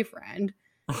her boyfriend.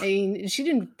 I mean, she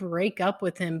didn't break up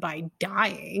with him by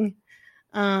dying.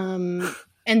 And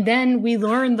then we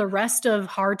learn the rest of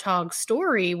Hartog's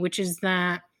story, which is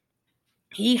that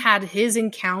he had his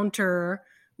encounter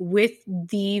with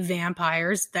the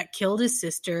vampires that killed his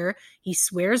sister. He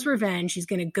swears revenge. He's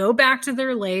going to go back to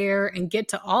their lair and get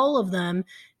to all of them.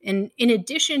 And in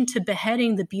addition to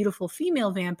beheading the beautiful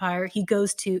female vampire, he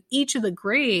goes to each of the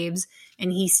graves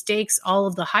and he stakes all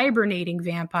of the hibernating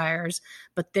vampires.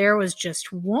 But there was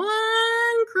just one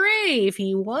grave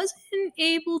he wasn't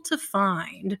able to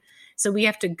find. So we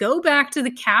have to go back to the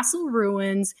castle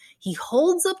ruins. He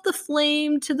holds up the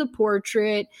flame to the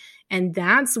portrait, and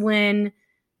that's when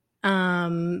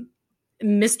Mr.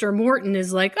 Morton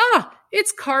is like,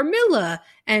 it's Carmilla.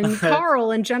 And Carl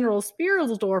and General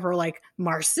Spiegeldorf are like,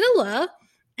 Marcilla?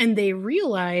 And they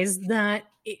realize that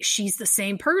she's the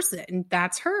same person.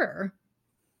 That's her.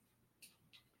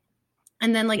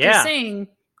 And then, like you're saying,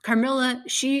 Carmilla,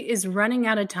 she is running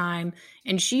out of time,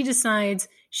 and she decides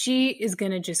she is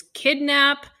going to just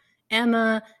kidnap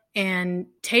Emma and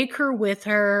take her with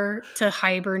her to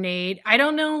hibernate. I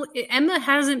don't know. Emma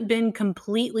hasn't been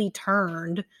completely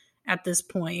turned at this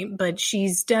point, but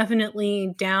she's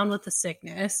definitely down with the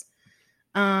sickness.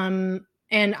 And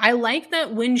I like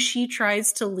that when she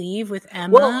tries to leave with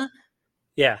Emma. Well,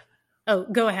 yeah. Oh,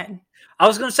 go ahead. I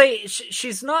was going to say,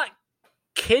 she's not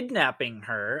kidnapping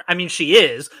her. I mean, she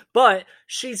is, but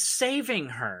she's saving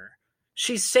her.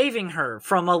 She's saving her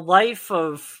from a life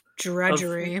of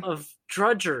drudgery. Of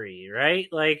drudgery, right?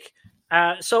 Like,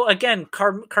 so again,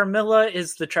 Carmilla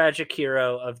is the tragic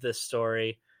hero of this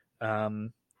story.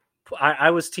 I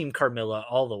was team Carmilla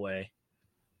all the way.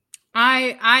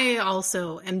 I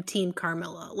also am team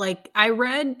Carmilla. Like, I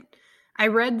read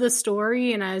the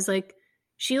story and I was like,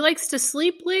 she likes to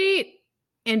sleep late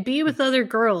and be with other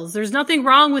girls. There's nothing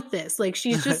wrong with this. Like,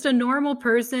 she's just a normal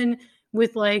person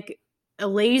with like a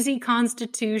lazy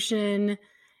constitution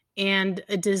and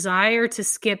a desire to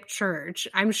skip church.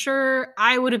 I'm sure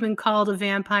I would have been called a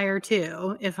vampire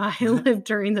too if I lived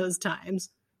during those times.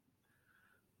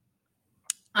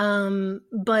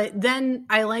 But then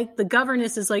I like the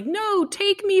governess is like, no,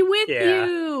 take me with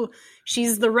you.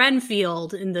 She's the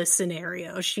Renfield in this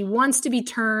scenario. She wants to be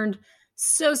turned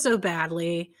so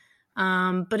badly.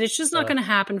 But it's just not going to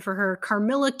happen for her.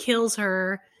 Carmilla kills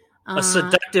her. A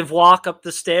seductive walk up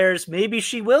the stairs. Maybe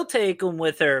she will take him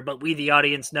with her, but we, the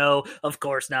audience, know, of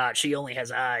course not. She only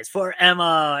has eyes for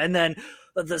Emma. And then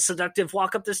the seductive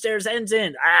walk up the stairs ends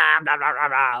in blah, blah, blah,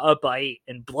 blah, a bite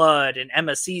and blood, and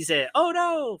Emma sees it. Oh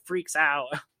no, freaks out.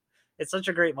 It's such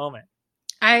a great moment.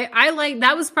 I like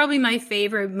that. Was probably my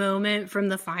favorite moment from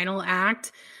the final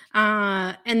act.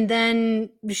 And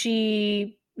then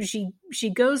she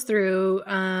goes through.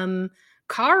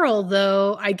 Carl,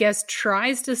 though, I guess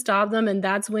tries to stop them, and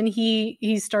that's when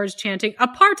he starts chanting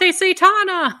 "Aparte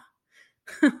Satana,"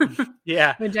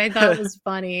 yeah, which I thought was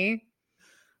funny.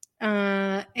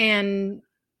 And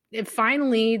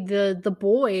finally, the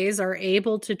boys are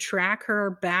able to track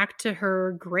her back to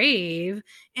her grave,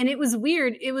 and it was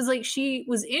weird. It was like she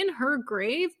was in her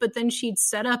grave, but then she'd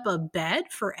set up a bed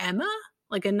for Emma,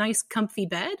 like a nice, comfy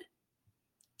bed.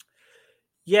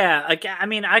 Yeah, I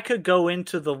mean, I could go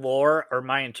into the lore or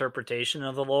my interpretation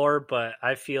of the lore, but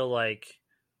I feel like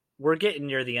we're getting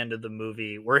near the end of the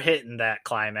movie. We're hitting that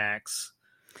climax.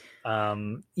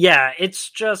 Yeah,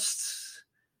 it's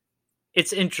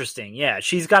interesting. Yeah,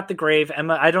 she's got the grave.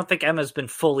 Emma, I don't think Emma's been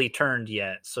fully turned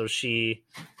yet, so she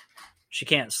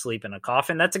can't sleep in a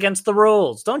coffin. That's against the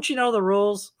rules. Don't you know the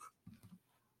rules?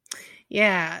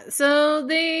 Yeah, so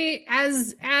they,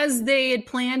 as they had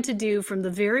planned to do from the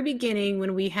very beginning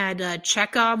when we had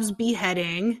Chekhov's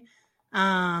beheading,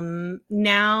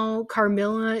 now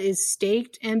Carmilla is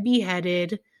staked and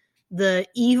beheaded. The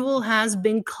evil has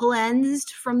been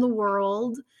cleansed from the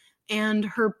world, and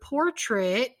her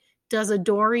portrait does a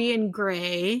Dorian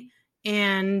Gray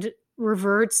and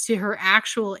reverts to her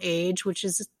actual age, which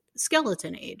is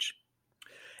skeleton age.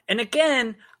 And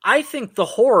again, I think the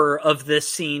horror of this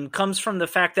scene comes from the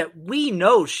fact that we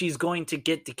know she's going to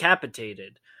get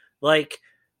decapitated. Like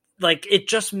it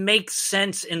just makes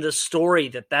sense in the story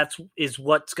that is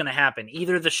what's going to happen.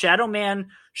 Either the Shadow Man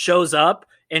shows up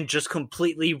and just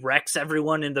completely wrecks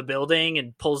everyone in the building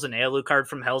and pulls an Alucard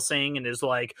from Helsing and is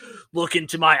like, look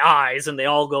into my eyes, and they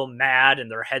all go mad and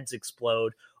their heads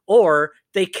explode. Or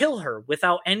they kill her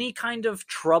without any kind of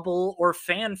trouble or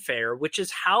fanfare, which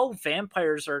is how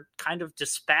vampires are kind of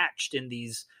dispatched in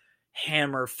these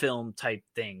Hammer film type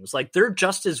things. Like, they're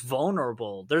just as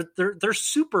vulnerable. They're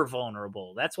super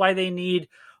vulnerable. That's why they need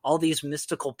all these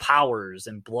mystical powers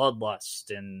and bloodlust.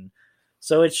 And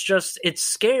so it's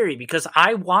scary because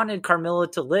I wanted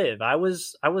Carmilla to live. I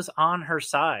was on her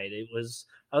side. I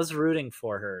was rooting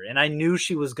for her, and I knew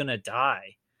she was going to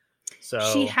die. So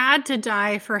she had to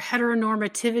die for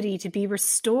heteronormativity to be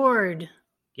restored.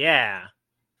 Yeah.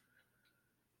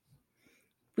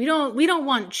 we don't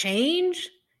want change.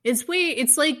 It's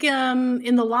like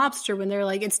in The Lobster when they're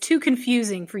like, it's too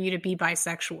confusing for you to be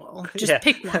bisexual. Just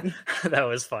pick one. That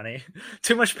was funny.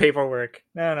 Too much paperwork.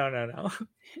 No.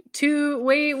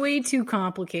 Way too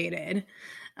complicated.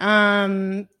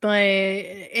 But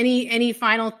any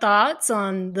final thoughts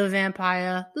on The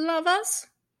Vampire Lovers?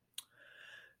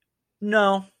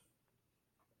 No.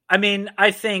 I mean,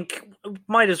 I think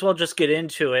might as well just get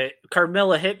into it.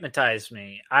 Carmilla hypnotized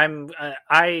me.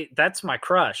 That's my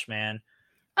crush, man.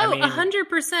 Oh,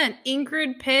 100%.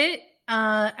 Ingrid Pitt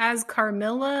as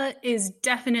Carmilla is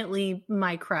definitely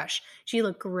my crush. She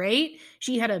looked great.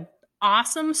 She had an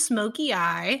awesome smoky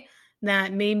eye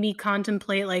that made me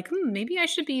contemplate, like, maybe I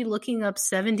should be looking up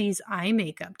 70s eye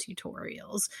makeup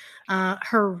tutorials.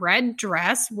 Her red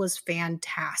dress was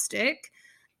fantastic.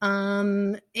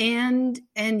 And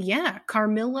yeah,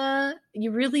 Carmilla, you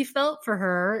really felt for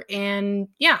her. And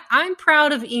yeah, I'm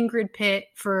proud of Ingrid Pitt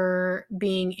for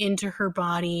being into her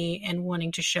body and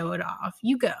wanting to show it off.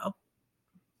 You go.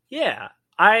 Yeah,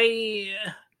 I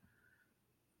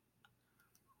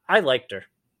liked her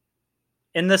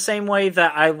in the same way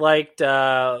that I liked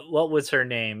what was her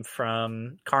name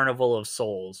from Carnival of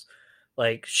Souls.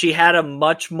 Like, she had a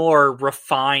much more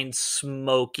refined,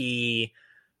 smoky,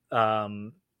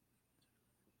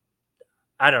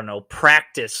 I don't know,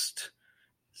 practiced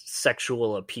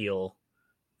sexual appeal,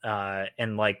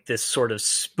 and like this sort of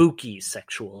spooky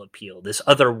sexual appeal, this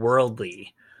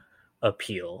otherworldly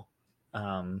appeal.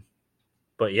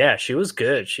 But yeah, she was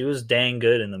good. She was dang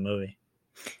good in the movie.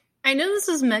 I know this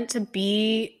is meant to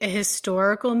be a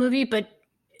historical movie, but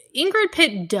Ingrid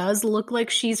Pitt does look like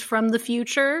she's from the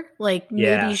future. Like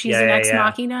maybe she's an ex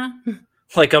machina.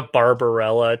 Like a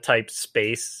Barbarella type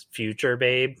space future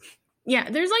babe. Yeah,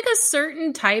 there's like a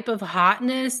certain type of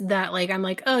hotness that like I'm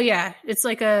like, oh yeah, it's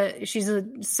like she's a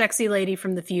sexy lady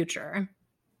from the future.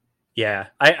 Yeah,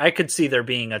 I could see there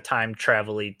being a time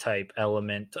travel-y type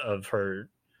element of her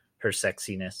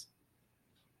sexiness.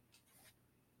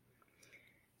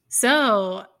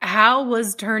 So, how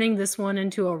was turning this one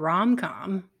into a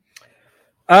rom-com?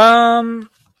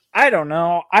 I don't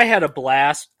know. I had a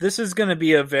blast. This is going to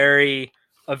be a very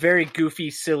goofy,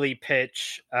 silly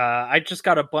pitch. I just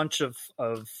got a bunch of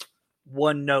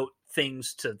one-note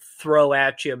things to throw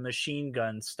at you, machine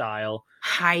gun style.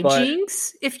 Hijinks,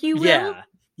 if you will.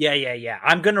 Yeah.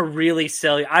 I'm going to really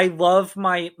sell you. I love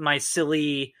my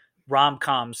silly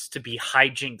rom-coms to be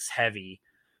hijinks heavy.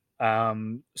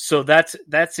 So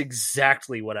that's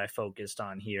exactly what I focused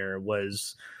on here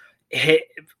was,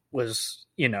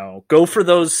 go for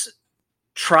those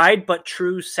tried but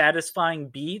true satisfying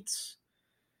beats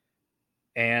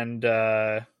and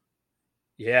lean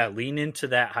into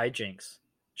that hijinks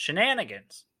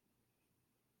shenanigans.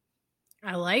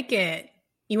 I like it.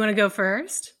 You want to go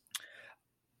first?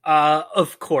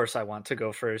 Of course I want to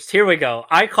go first. Here we go.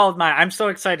 I'm so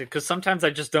excited because sometimes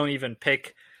I just don't even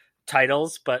pick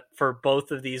titles, but for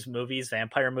both of these movies,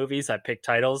 vampire movies, I pick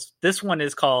titles. This one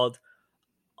is called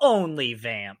Only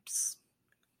Vamps.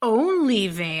 Only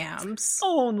Vamps.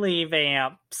 Only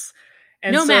Vamps.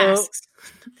 And no masks.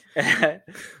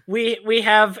 we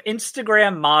have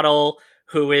Instagram model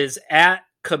who is at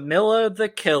Camilla the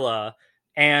Killa,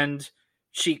 and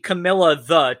Camilla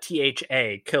the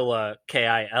THA Killa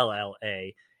Killa,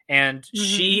 and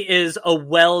she is a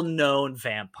well-known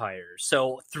vampire.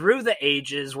 So through the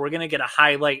ages, we're going to get a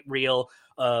highlight reel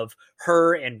of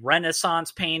her in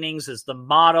Renaissance paintings as the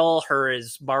model, her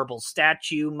as marble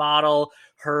statue model,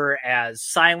 her as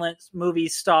silent movie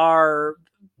star,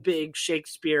 big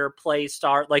Shakespeare play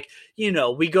star. Like,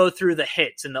 we go through the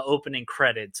hits in the opening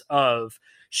credits of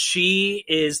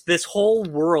this whole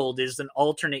world is an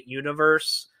alternate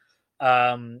universe,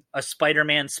 a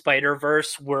Spider-Man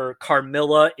Spider-Verse where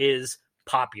Carmilla is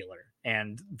popular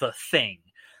and the thing.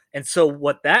 And so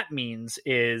what that means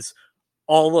is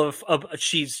all of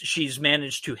she's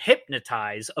managed to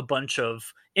hypnotize a bunch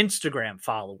of Instagram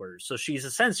followers. So she's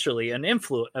essentially an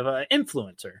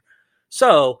influencer.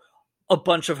 So a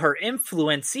bunch of her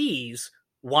influencees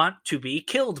want to be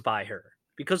killed by her.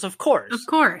 Because of course,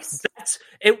 that's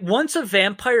it. Once a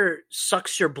vampire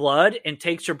sucks your blood and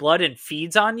takes your blood and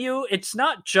feeds on you, it's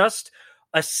not just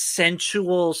a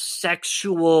sensual,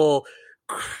 sexual,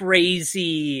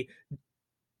 crazy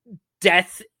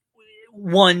death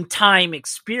one-time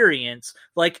experience.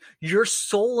 Like, your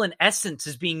soul and essence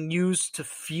is being used to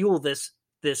fuel this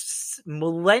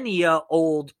millennia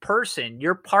old person.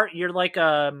 You're like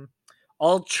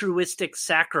altruistic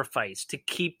sacrifice to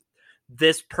keep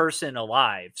this person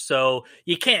alive. So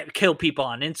you can't kill people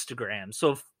on Instagram. So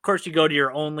of course you go to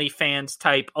your OnlyFans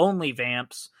type Only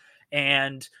Vamps,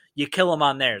 and you kill them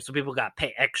on there. So people got to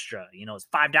pay extra. It's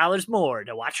 $5 more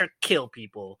to watch her kill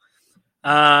people.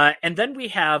 And then we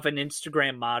have an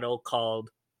Instagram model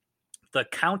called the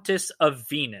Countess of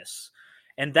Venus.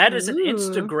 And that is an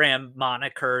Instagram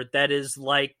moniker that is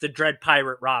like the Dread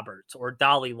Pirate Roberts or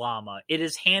Dalai Lama. It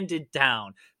is handed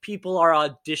down. People are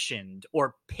auditioned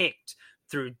or picked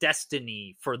through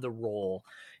destiny for the role.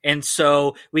 And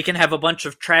so we can have a bunch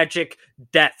of tragic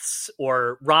deaths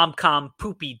or rom-com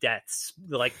poopy deaths,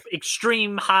 like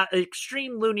extreme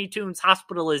Looney Tunes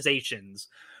hospitalizations,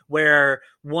 where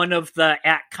one of the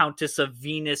 @Countess of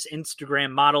Venus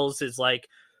Instagram models is like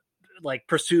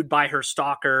pursued by her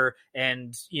stalker,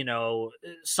 and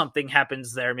something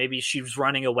happens there. Maybe she's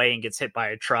running away and gets hit by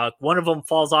a truck. One of them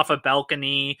falls off a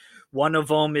balcony. One of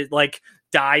them is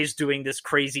dies doing this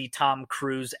crazy Tom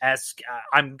Cruise-esque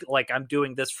I'm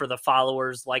doing this for the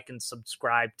followers, like and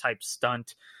subscribe type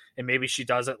stunt, and maybe she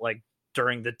does it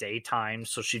during the daytime,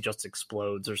 so she just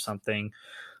explodes or something.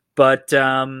 But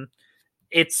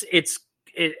it's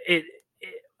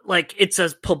a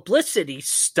publicity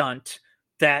stunt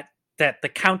that the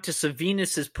Countess of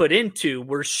Venus is put into,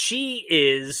 where she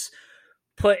is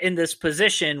put in this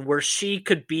position where she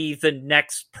could be the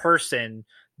next person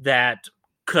that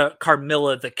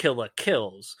Carmilla the Killer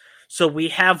kills. So we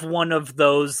have one of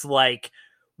those,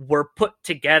 we're put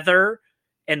together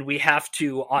and we have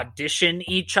to audition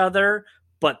each other,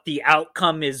 but the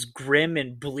outcome is grim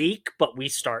and bleak, but we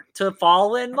start to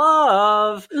fall in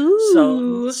love.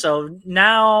 Ooh. So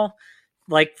now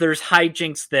there's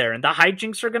hijinks there, and the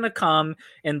hijinks are going to come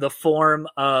in the form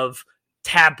of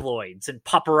tabloids and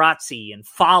paparazzi and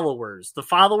followers. The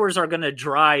followers are going to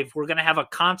drive. We're going to have a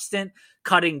constant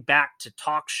cutting back to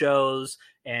talk shows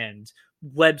and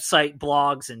website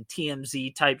blogs and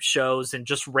TMZ type shows, and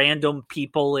just random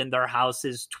people in their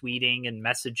houses tweeting and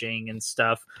messaging and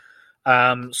stuff.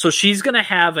 So she's going to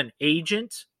have an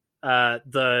agent.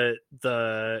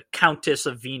 The Countess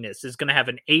of Venus is going to have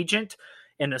an agent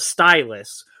and a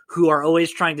stylist who are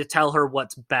always trying to tell her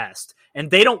what's best. And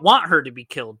they don't want her to be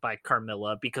killed by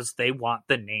Carmilla because they want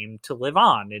the name to live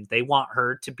on and they want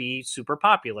her to be super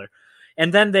popular.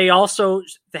 And then they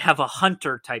have a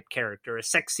hunter type character, a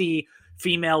sexy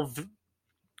female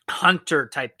hunter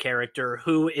type character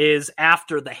who is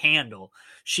after the handle.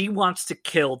 She wants to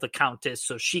kill the Countess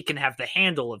so she can have the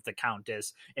handle of the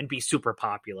Countess and be super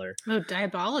popular. Oh,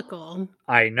 diabolical.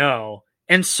 I know.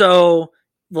 And so,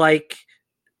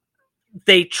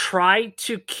 they try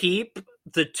to keep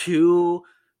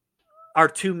our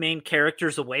two main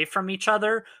characters away from each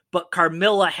other, but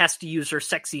Carmilla has to use her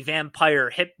sexy vampire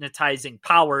hypnotizing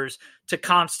powers to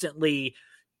constantly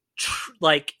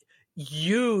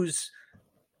use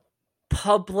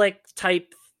public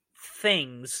type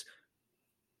things.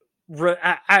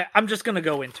 I'm just going to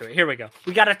go into it. Here we go.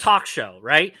 We got a talk show,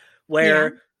 right?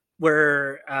 Where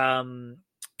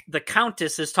the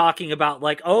Countess is talking about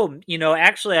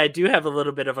actually I do have a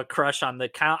little bit of a crush on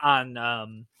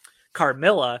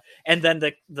Carmilla, and then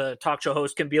the talk show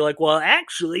host can be like, well,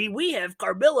 actually we have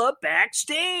Carmilla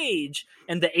backstage,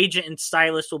 and the agent and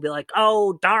stylist will be like,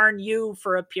 oh, darn you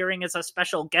for appearing as a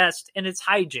special guest, and it's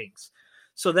hijinks.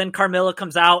 So then Carmilla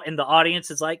comes out and the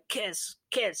audience is like, kiss,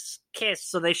 kiss, kiss.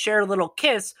 So they share a little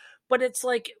kiss, but it's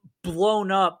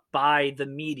blown up by the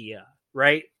media,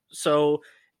 right? So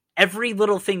every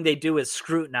little thing they do is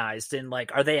scrutinized, and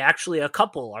are they actually a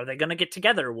couple? Are they going to get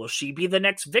together? Will she be the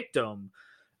next victim?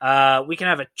 We can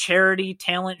have a charity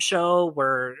talent show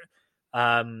where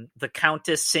the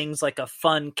Countess sings a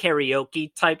fun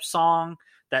karaoke type song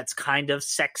that's kind of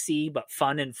sexy but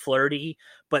fun and flirty,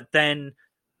 but then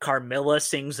Carmilla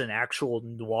sings an actual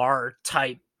noir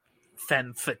type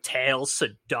femme fatale,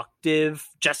 seductive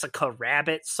Jessica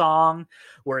Rabbit song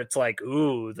where it's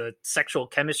ooh, the sexual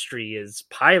chemistry is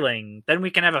piling. Then we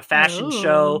can have a fashion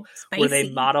show spicy. Where they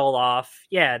model off.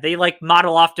 Yeah, they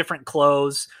model off different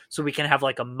clothes, so we can have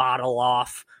a model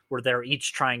off where they're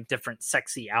each trying different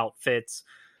sexy outfits.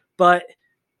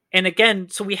 And again,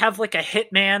 so we have a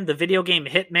Hitman, the video game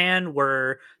Hitman,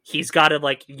 where he's got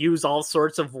to use all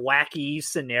sorts of wacky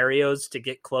scenarios to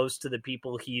get close to the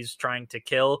people he's trying to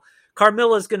kill.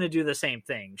 Carmilla's going to do the same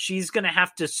thing. She's going to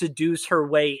have to seduce her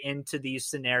way into these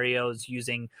scenarios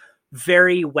using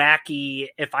very wacky,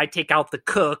 if I take out the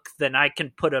cook, then I can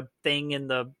put a thing in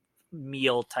the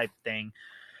meal type thing.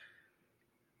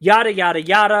 Yada, yada,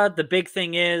 yada. The big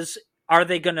thing is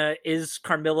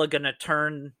Carmilla going to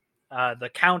turn the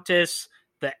Countess?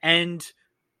 The end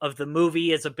of the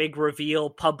movie is a big reveal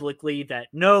publicly that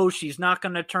no, she's not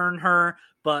going to turn her,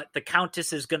 but the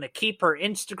Countess is going to keep her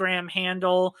Instagram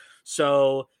handle.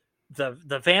 So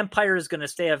the vampire is going to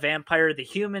stay a vampire. The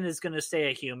human is going to stay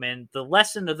a human. The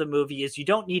lesson of the movie is you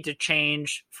don't need to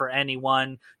change for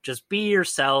anyone. Just be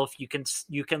yourself. You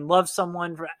can love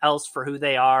someone else for who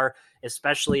they are,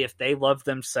 especially if they love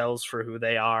themselves for who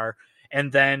they are. And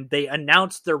then they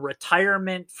announced their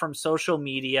retirement from social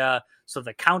media. So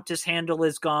the Countess handle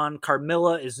is gone.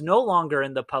 Carmilla is no longer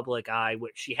in the public eye,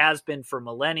 which she has been for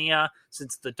millennia,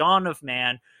 since the dawn of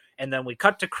man. And then we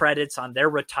cut to credits on their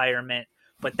retirement.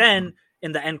 But then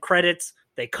in the end credits,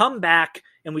 they come back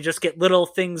and we just get little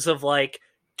things of like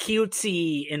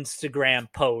cutesy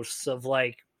Instagram posts of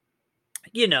like,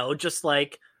 you know, just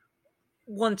like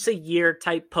once a year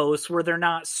type posts where they're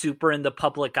not super in the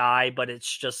public eye, but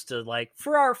it's just to like,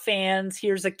 for our fans,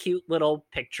 here's a cute little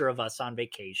picture of us on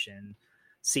vacation.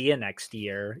 See you next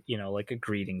year, you know, like a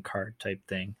greeting card type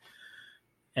thing.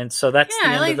 And so that's the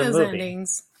end of the movie.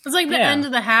 Endings. It's like the end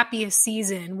of the happiest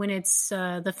season when it's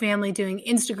the family doing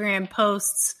Instagram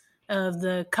posts of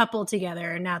the couple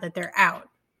together now that they're out.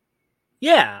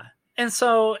 Yeah. And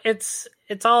so it's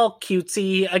all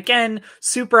cutesy. Again,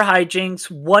 super hijinks,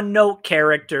 one-note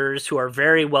characters who are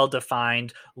very well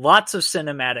defined, lots of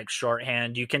cinematic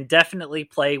shorthand. You can definitely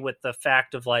play with the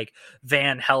fact of like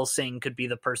Van Helsing could be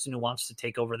the person who wants to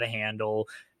take over the handle.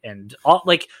 And all,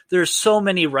 like, there's so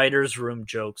many writer's room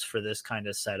jokes for this kind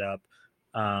of setup.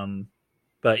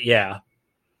 But yeah,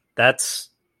 that's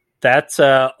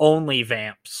only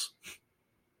vamps.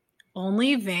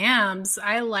 Only vamps.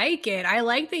 I like it. I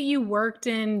like that you worked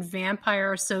in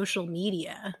vampire social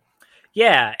media.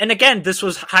 Yeah, and again, this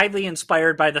was highly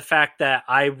inspired by the fact that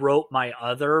I wrote my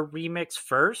other remix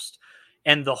first,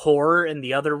 and the horror in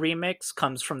the other remix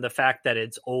comes from the fact that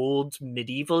it's old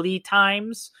medieval-y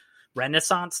times,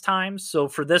 Renaissance times. So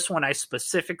for this one, I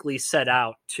specifically set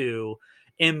out to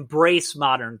embrace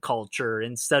modern culture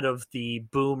instead of the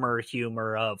boomer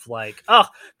humor of like, oh,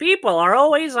 people are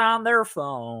always on their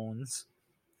phones.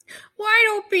 Why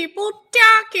don't people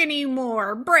talk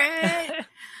anymore, Brett?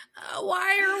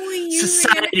 Why are we using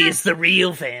Society is the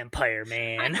real vampire,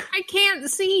 man. I can't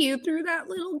see you through that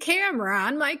little camera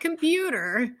on my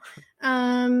computer.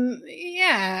 I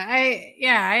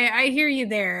hear you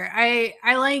there. I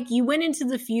like you went into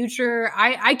the future.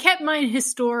 I kept mine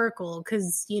historical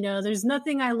because, you know, there's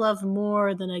nothing I love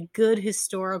more than a good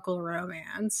historical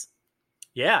romance.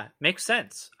 Yeah, makes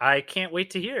sense. I can't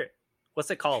wait to hear it. What's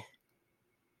it called?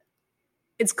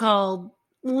 It's called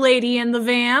Lady and the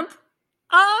Vamp.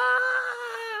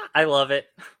 I love it.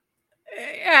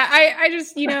 Yeah, I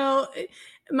just, you know,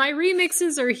 my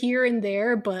remixes are here and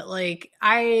there, but like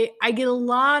I get a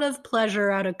lot of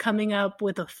pleasure out of coming up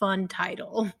with a fun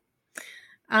title.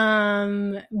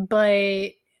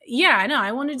 But yeah, no,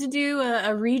 I wanted to do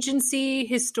a Regency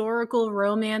historical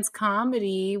romance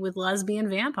comedy with lesbian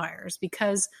vampires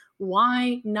because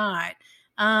why not?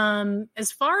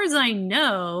 As far as I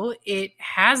know, it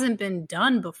hasn't been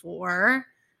done before.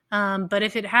 But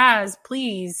if it has,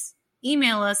 please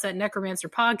email us at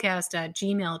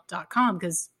necromancerpodcast@gmail.com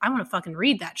because I want to fucking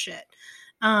read that shit.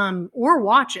 Or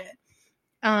watch it.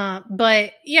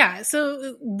 But yeah,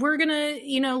 so we're gonna,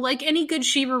 you know, like any good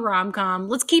Shiva rom-com,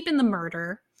 let's keep in the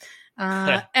murder.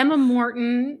 Emma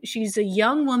Morton, she's a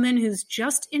young woman who's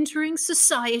just entering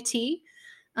society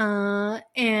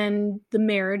and the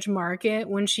marriage market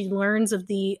when she learns of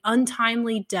the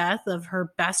untimely death of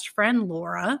her best friend,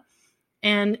 Laura.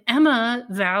 And Emma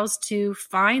vows to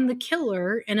find the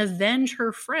killer and avenge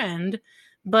her friend.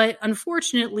 But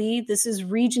unfortunately, this is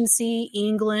Regency,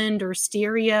 England, or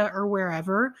Styria, or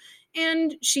wherever.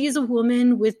 And she's a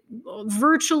woman with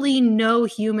virtually no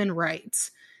human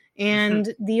rights.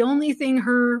 And the only thing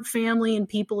her family and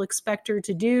people expect her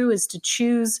to do is to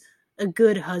choose a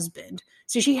good husband.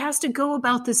 So she has to go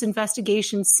about this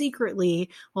investigation secretly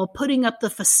while putting up the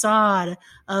facade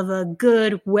of a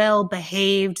good,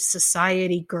 well-behaved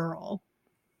society girl.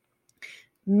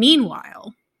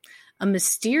 Meanwhile, a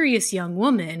mysterious young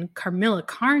woman, Carmilla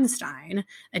Karnstein,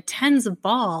 attends a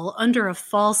ball under a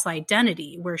false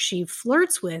identity where she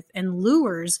flirts with and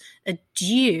lures a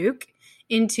duke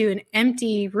into an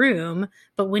empty room,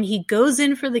 but when he goes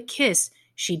in for the kiss,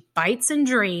 she bites and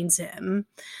drains him.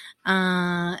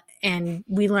 And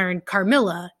we learn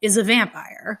Carmilla is a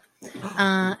vampire.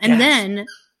 And then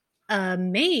a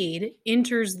maid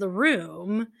enters the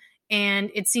room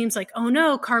and it seems like, oh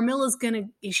no,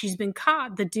 she's been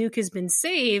caught. The Duke has been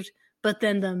saved. But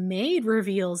then the maid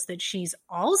reveals that she's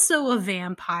also a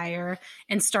vampire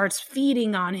and starts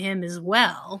feeding on him as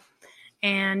well.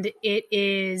 And it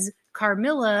is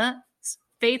Carmilla's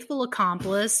faithful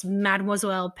accomplice,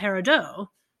 Mademoiselle Peridot.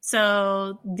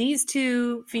 So these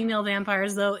two female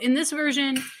vampires, though, in this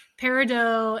version,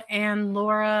 Peridot and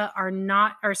Peridot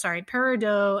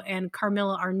and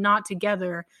Carmilla are not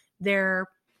together. They're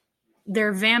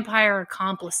vampire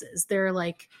accomplices. They're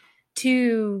like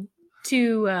two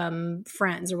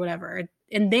friends or whatever,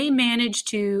 and they manage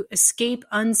to escape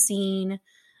unseen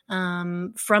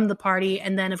from the party.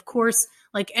 And then, of course,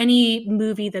 like any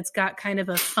movie that's got kind of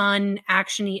a fun,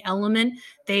 actiony element,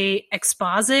 they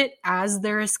exposit as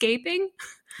they're escaping.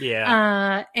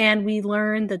 Yeah. And we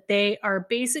learn that they are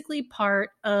basically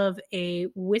part of a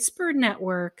whisper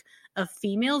network of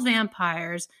female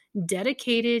vampires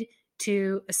dedicated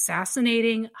to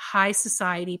assassinating high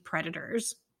society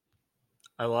predators.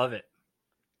 I love it.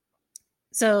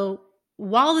 So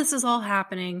while this is all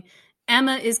happening,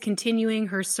 Emma is continuing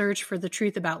her search for the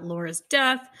truth about Laura's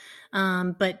death,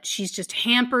 but she's just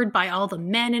hampered by all the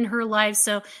men in her life.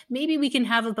 So maybe we can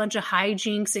have a bunch of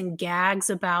hijinks and gags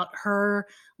about her,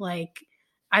 like,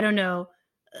 I don't know,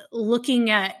 looking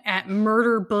at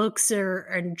murder books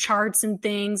and charts and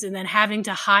things, and then having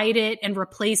to hide it and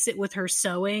replace it with her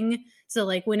sewing. So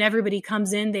like when everybody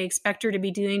comes in, they expect her to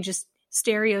be doing just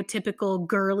stereotypical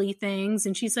girly things,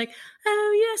 and she's like,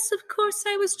 oh yes, of course,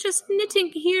 I was just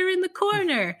knitting here in the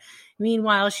corner.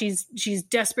 Meanwhile, she's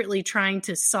desperately trying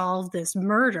to solve this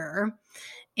murder,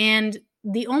 and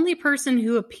the only person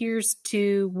who appears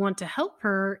to want to help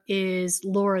her is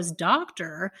Laura's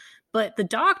doctor. But the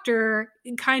doctor,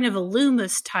 kind of a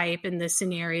Loomis type in this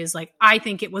scenario, is like, I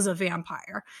think it was a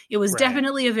vampire. It was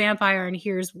definitely a vampire, and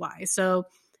here's why. So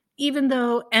even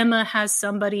though Emma has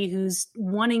somebody who's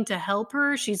wanting to help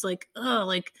her, she's like, oh,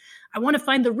 like, I want to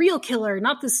find the real killer,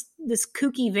 not this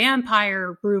kooky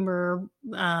vampire rumor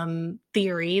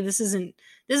theory. This isn't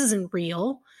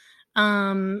real.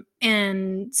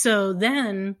 And so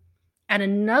then at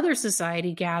another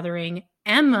society gathering,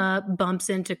 Emma bumps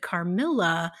into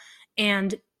Carmilla,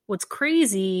 and what's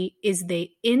crazy is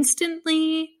they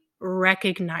instantly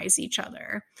recognize each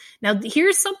other. Now,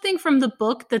 here's something from the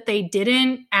book that they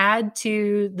didn't add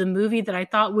to the movie that I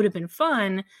thought would have been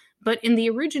fun. But in the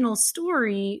original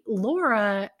story,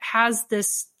 Laura has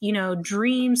this,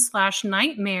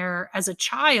 dream/nightmare as a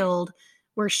child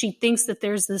where she thinks that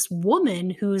there's this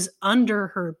woman who's under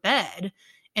her bed,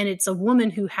 and it's a woman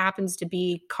who happens to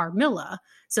be Carmilla.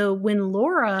 So when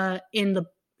Laura in the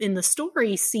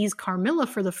story sees Carmilla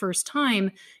for the first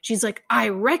time, she's like, I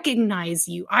recognize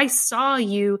you. I saw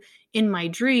you in my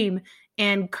dream.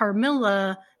 And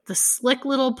Carmilla, the slick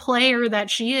little player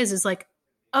that she is like,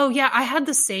 oh yeah, I had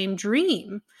the same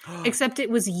dream, except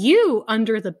it was you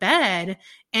under the bed,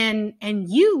 and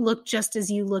you look just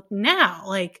as you look now.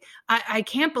 Like, I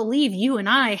can't believe you and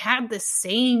I had the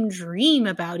same dream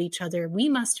about each other. We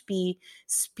must be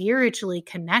spiritually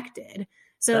connected.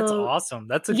 So that's awesome.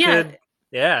 That's a good,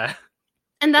 yeah.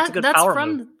 And that's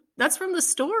from the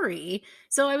story.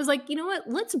 So I was like, you know what?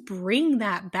 Let's bring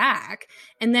that back.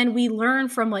 And then we learn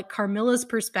from like Carmilla's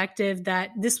perspective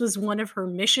that this was one of her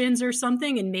missions or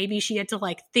something. And maybe she had to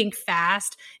like think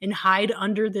fast and hide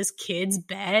under this kid's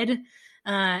bed.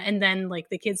 And then like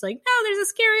the kid's like, no, there's a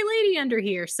scary lady under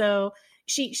here. So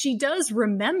she does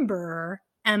remember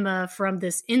Emma from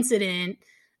this incident,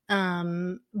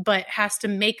 but has to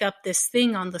make up this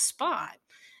thing on the spot.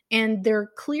 And they're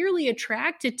clearly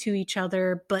attracted to each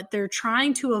other, but they're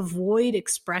trying to avoid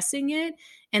expressing it.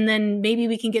 And then maybe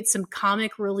we can get some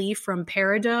comic relief from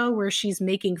Peridot, where she's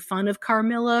making fun of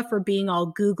Carmilla for being all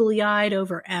googly-eyed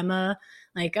over Emma.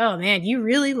 Like, oh man, you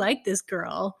really like this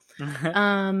girl.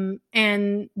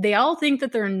 And they all think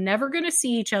that they're never going to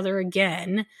see each other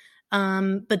again.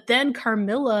 But then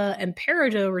Carmilla and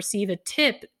Peridot receive a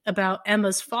tip about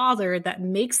Emma's father that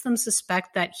makes them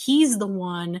suspect that he's the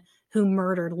one who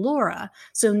murdered Laura.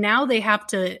 So now they have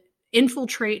to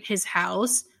infiltrate his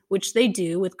house, which they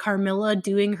do, with Carmilla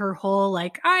doing her whole,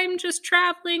 like, I'm just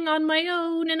traveling on my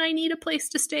own and I need a place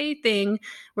to stay thing.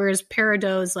 Whereas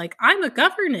Peridot is like, I'm a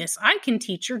governess. I can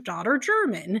teach your daughter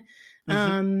German.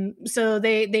 So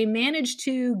they manage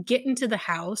to get into the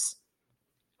house,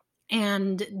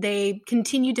 and they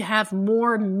continue to have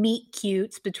more meet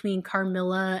cutes between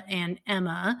Carmilla and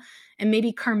Emma. And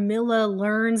maybe Carmilla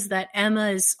learns that Emma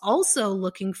is also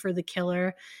looking for the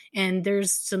killer. And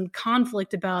there's some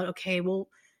conflict about, okay, well,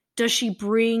 does she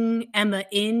bring Emma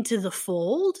into the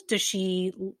fold? Does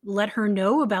she let her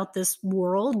know about this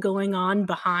world going on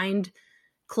behind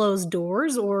closed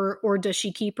doors? Or does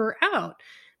she keep her out?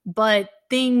 But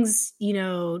things,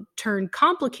 turn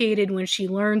complicated when she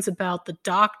learns about the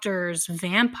doctor's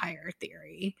vampire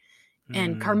theory.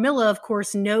 And Carmilla, of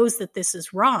course, knows that this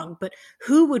is wrong, but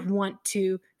who would want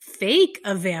to fake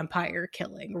a vampire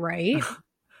killing, right?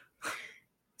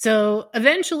 So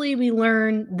eventually we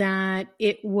learn that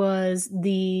it was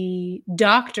the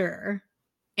doctor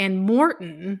and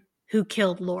Morton who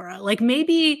killed Laura. Like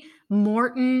maybe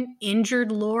Morton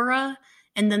injured Laura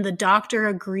and then the doctor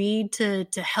agreed to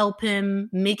help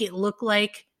him make it look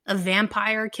like a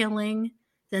vampire killing.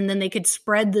 And then they could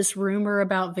spread this rumor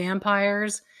about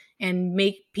vampires and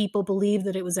make people believe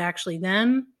that it was actually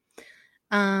them.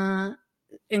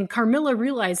 And Carmilla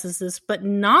realizes this, but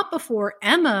not before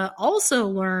Emma also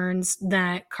learns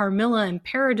that Carmilla and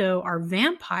Peridot are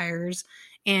vampires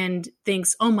and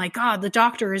thinks, oh my God, the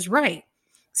doctor is right.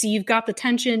 So you've got the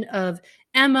tension of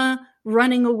Emma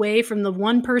running away from the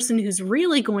one person who's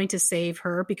really going to save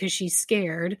her because she's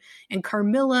scared, and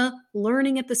Carmilla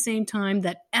learning at the same time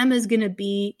that Emma's going to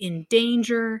be in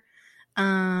danger,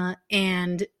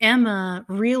 and Emma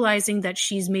realizing that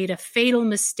she's made a fatal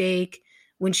mistake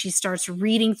when she starts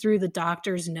reading through the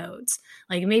doctor's notes.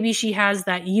 Like maybe she has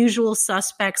that Usual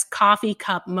Suspects coffee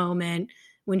cup moment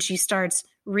when she starts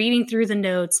reading through the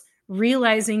notes,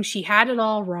 realizing she had it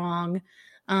all wrong.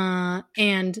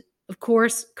 And of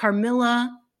course,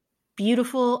 Carmilla,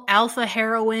 beautiful alpha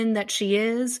heroine that she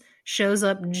is, shows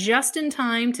up just in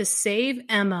time to save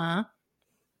Emma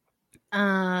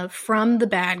from the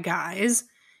bad guys.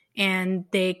 And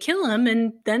they kill him,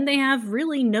 and then they have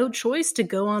really no choice to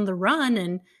go on the run.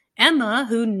 And Emma,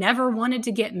 who never wanted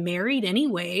to get married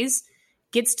anyways,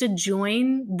 gets to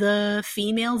join the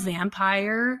female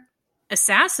vampire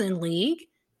assassin league,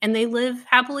 and they live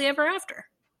happily ever after.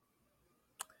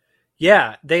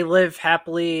 Yeah, they live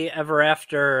happily ever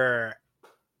after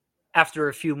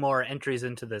a few more entries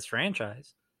into this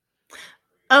franchise.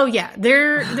 Oh yeah,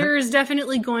 there's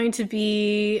definitely going to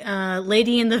be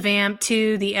Lady and the Vamp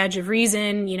 2, The Edge of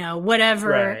Reason, whatever.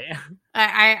 Right.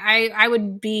 I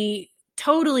would be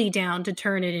totally down to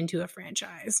turn it into a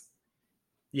franchise.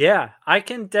 Yeah, I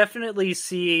can definitely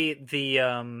see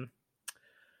the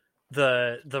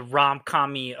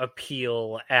rom-com-y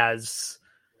appeal as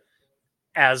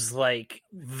like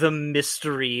the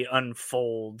mystery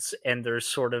unfolds and there's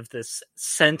sort of this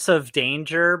sense of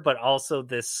danger, but also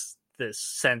this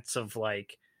sense of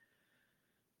like,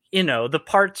 the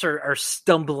parts are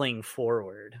stumbling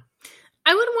forward.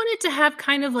 I would want it to have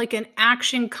kind of like an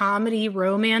action comedy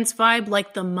romance vibe,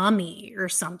 like The Mummy or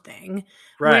something,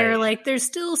 right? Where like there's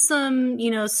still some,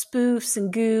 spoofs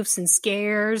and goofs and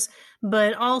scares,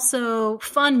 but also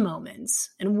fun moments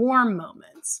and warm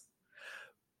moments.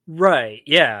 Right.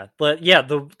 Yeah. But yeah,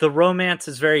 the romance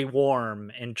is very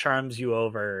warm and charms you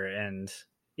over, and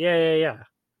yeah.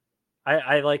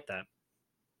 I like that.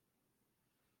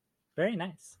 Very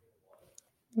nice.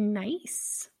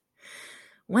 Nice.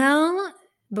 Well,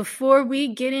 before we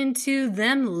get into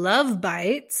them love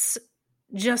bites,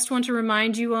 just want to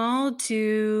remind you all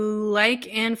to like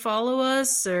and follow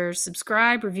us or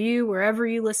subscribe, review wherever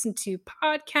you listen to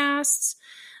podcasts,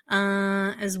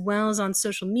 as well as on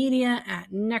social media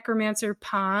at Necromancer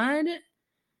Pod.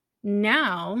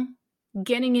 Now,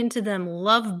 getting into them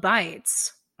love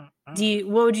bites.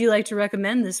 What would you like to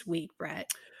recommend this week,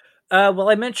 Brett? Well,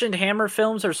 I mentioned Hammer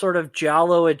films are sort of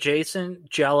giallo adjacent,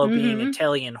 giallo being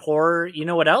Italian horror. You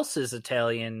know what else is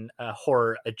Italian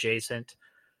horror adjacent?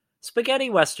 Spaghetti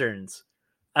westerns.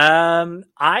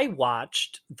 I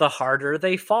watched The Harder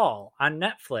They Fall on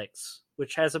Netflix,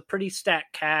 which has a pretty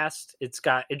stacked cast. It's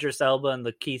got Idris Elba and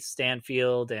Lakeith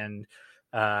Stanfield and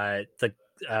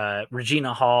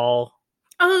Regina Hall.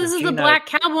 Oh, this is the Black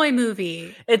Cowboy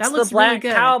movie. It's the Black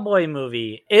Cowboy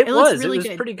movie. It was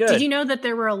pretty good. Did you know that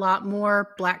there were a lot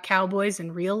more Black Cowboys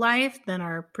in real life than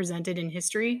are presented in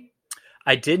history?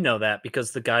 I did know that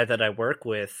because the guy that I work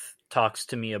with talks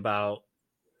to me about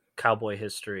cowboy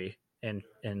history and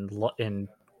in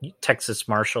Texas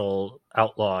martial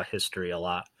outlaw history a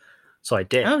lot. So I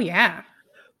did. Oh yeah.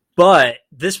 But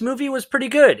this movie was pretty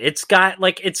good. It's got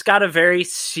a very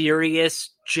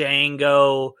serious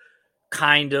Django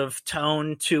kind of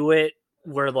tone to it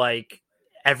where like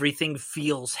everything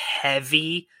feels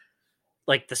heavy,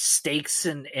 like the stakes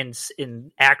in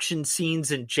action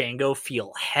scenes in Django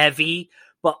feel heavy,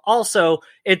 but also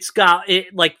it's got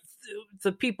it like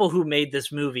the people who made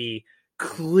this movie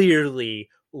clearly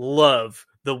love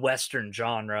the Western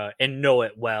genre and know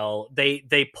it well.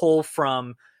 They pull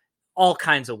from all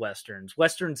kinds of Westerns.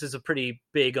 Westerns is a pretty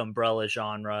big umbrella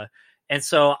genre. And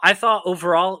so I thought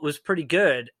overall it was pretty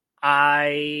good.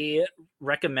 I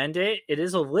recommend it. It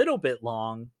is a little bit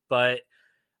long, but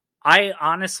I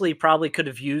honestly probably could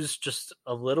have used just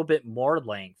a little bit more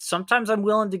length. Sometimes I'm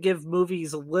willing to give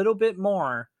movies a little bit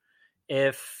more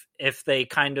if they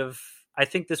kind of, I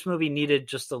think this movie needed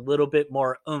just a little bit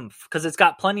more oomph because it's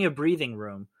got plenty of breathing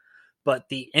room, but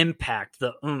the impact,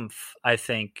 the oomph, I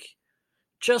think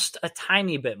just a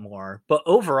tiny bit more. But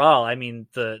overall, I mean,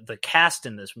 the cast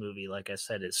in this movie, like I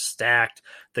said, is stacked.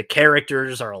 The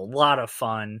characters are a lot of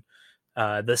fun.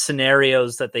 The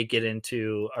scenarios that they get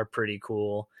into are pretty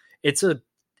cool. It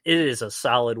is a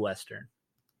solid Western.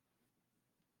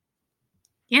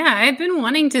 Yeah, I've been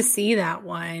wanting to see that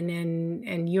one,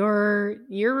 and your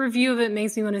review of it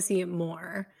makes me want to see it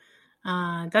more.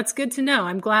 That's good to know.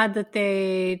 I'm glad that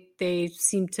they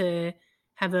seem to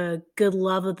have a good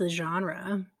love of the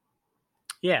genre.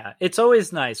 Yeah, it's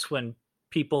always nice when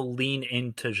people lean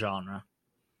into genre.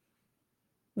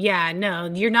 Yeah, no,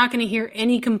 you're not going to hear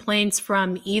any complaints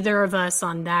from either of us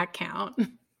on that count.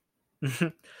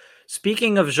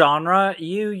 Speaking of genre,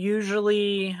 you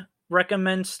usually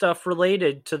recommend stuff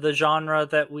related to the genre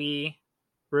that we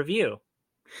review.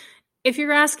 If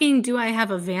you're asking, do I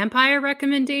have a vampire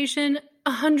recommendation?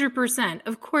 100%.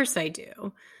 Of course I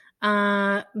do.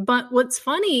 But what's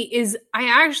funny is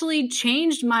I actually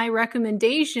changed my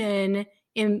recommendation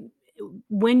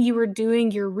when you were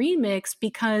doing your remix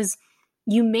because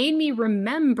you made me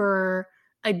remember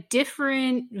a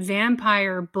different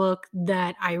vampire book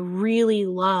that I really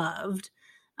loved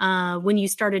when you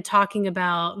started talking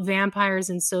about vampires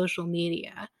and social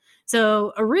media.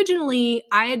 So originally,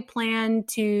 I had planned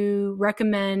to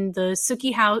recommend the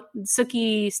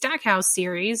Sookie Stackhouse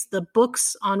series, the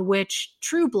books on which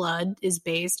True Blood is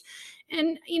based.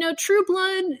 And, True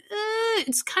Blood,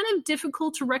 it's kind of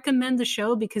difficult to recommend the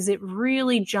show because it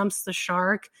really jumps the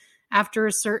shark after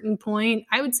a certain point.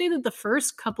 I would say that the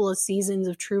first couple of seasons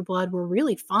of True Blood were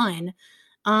really fun.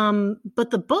 But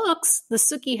the books, the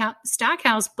Sookie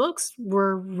Stackhouse books,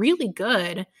 were really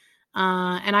good.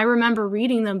 And I remember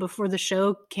reading them before the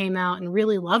show came out and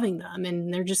really loving them.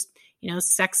 And they're just,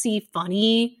 sexy,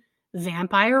 funny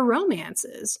vampire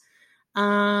romances.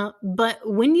 But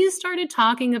when you started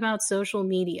talking about social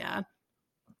media,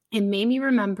 it made me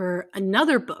remember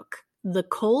another book, The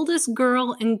Coldest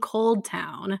Girl in Cold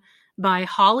Town by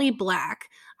Holly Black.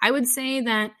 I would say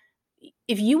that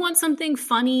if you want something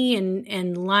funny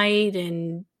and light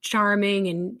and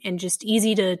charming and just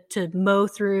easy to mow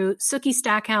through, Sookie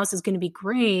Stackhouse is going to be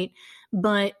great.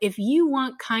 But if you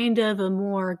want kind of a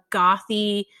more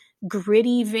gothy,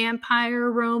 gritty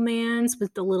vampire romance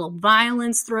with the little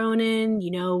violence thrown in,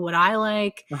 what I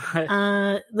like.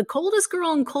 The Coldest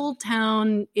Girl in Cold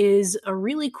Town is a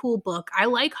really cool book. I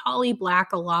like Holly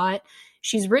Black a lot.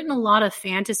 She's written a lot of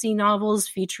fantasy novels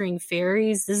featuring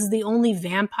fairies. This is the only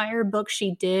vampire book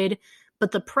she did.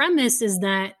 But the premise is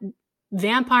that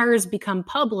vampires become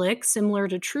public, similar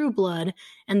to True Blood,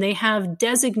 and they have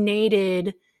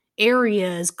designated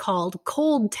areas called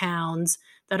cold towns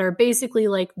that are basically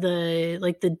like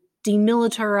the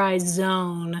demilitarized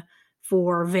zone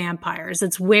for vampires.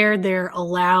 It's where they're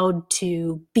allowed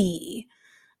to be.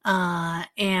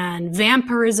 And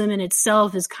vampirism in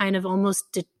itself is kind of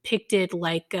almost depicted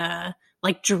like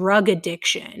drug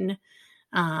addiction,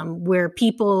 where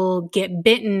people get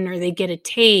bitten or they get a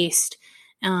taste,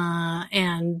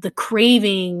 and the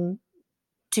craving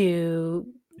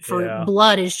for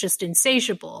blood is just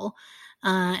insatiable.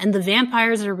 And the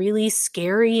vampires are really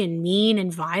scary and mean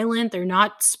and violent. They're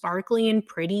not sparkly and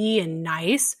pretty and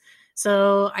nice.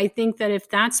 So I think that if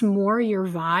that's more your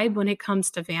vibe when it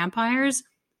comes to vampires,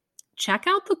 check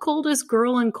out The Coldest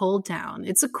Girl in Cold Town.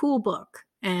 It's a cool book,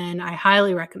 and I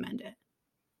highly recommend it.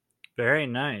 Very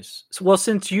nice. Well,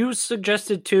 since you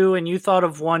suggested two and you thought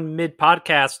of one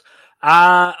mid-podcast,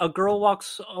 A Girl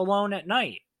Walks Alone at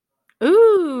Night.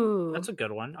 Ooh. That's a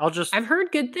good one. I've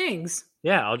heard good things.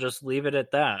 Yeah, I'll just leave it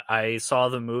at that. I saw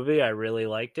the movie. I really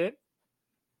liked it.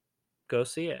 Go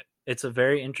see it. It's a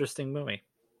very interesting movie.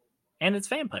 And it's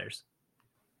vampires.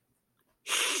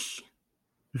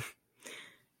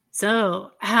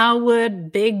 So, how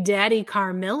would Big Daddy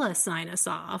Carmilla sign us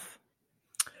off?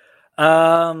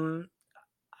 How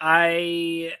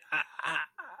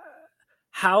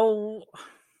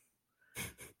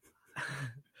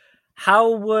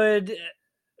would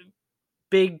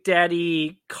Big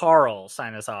Daddy Carl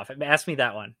sign us off? Ask me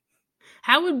that one.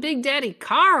 How would Big Daddy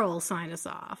Carl sign us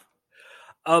off?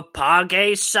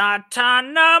 Apage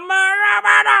Satana.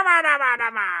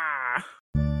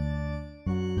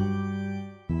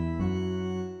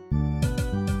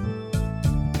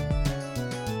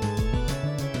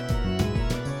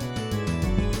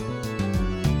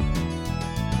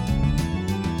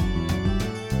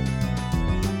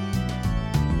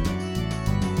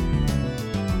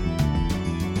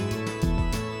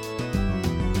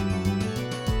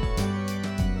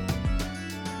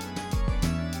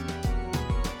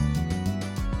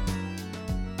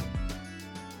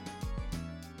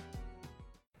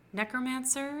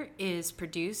 Necromancer is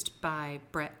produced by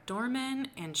Brett Dorman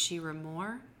and Shira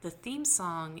Moore. The theme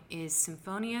song is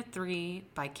Symphonia 3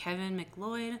 by Kevin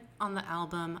MacLeod on the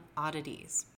album Oddities.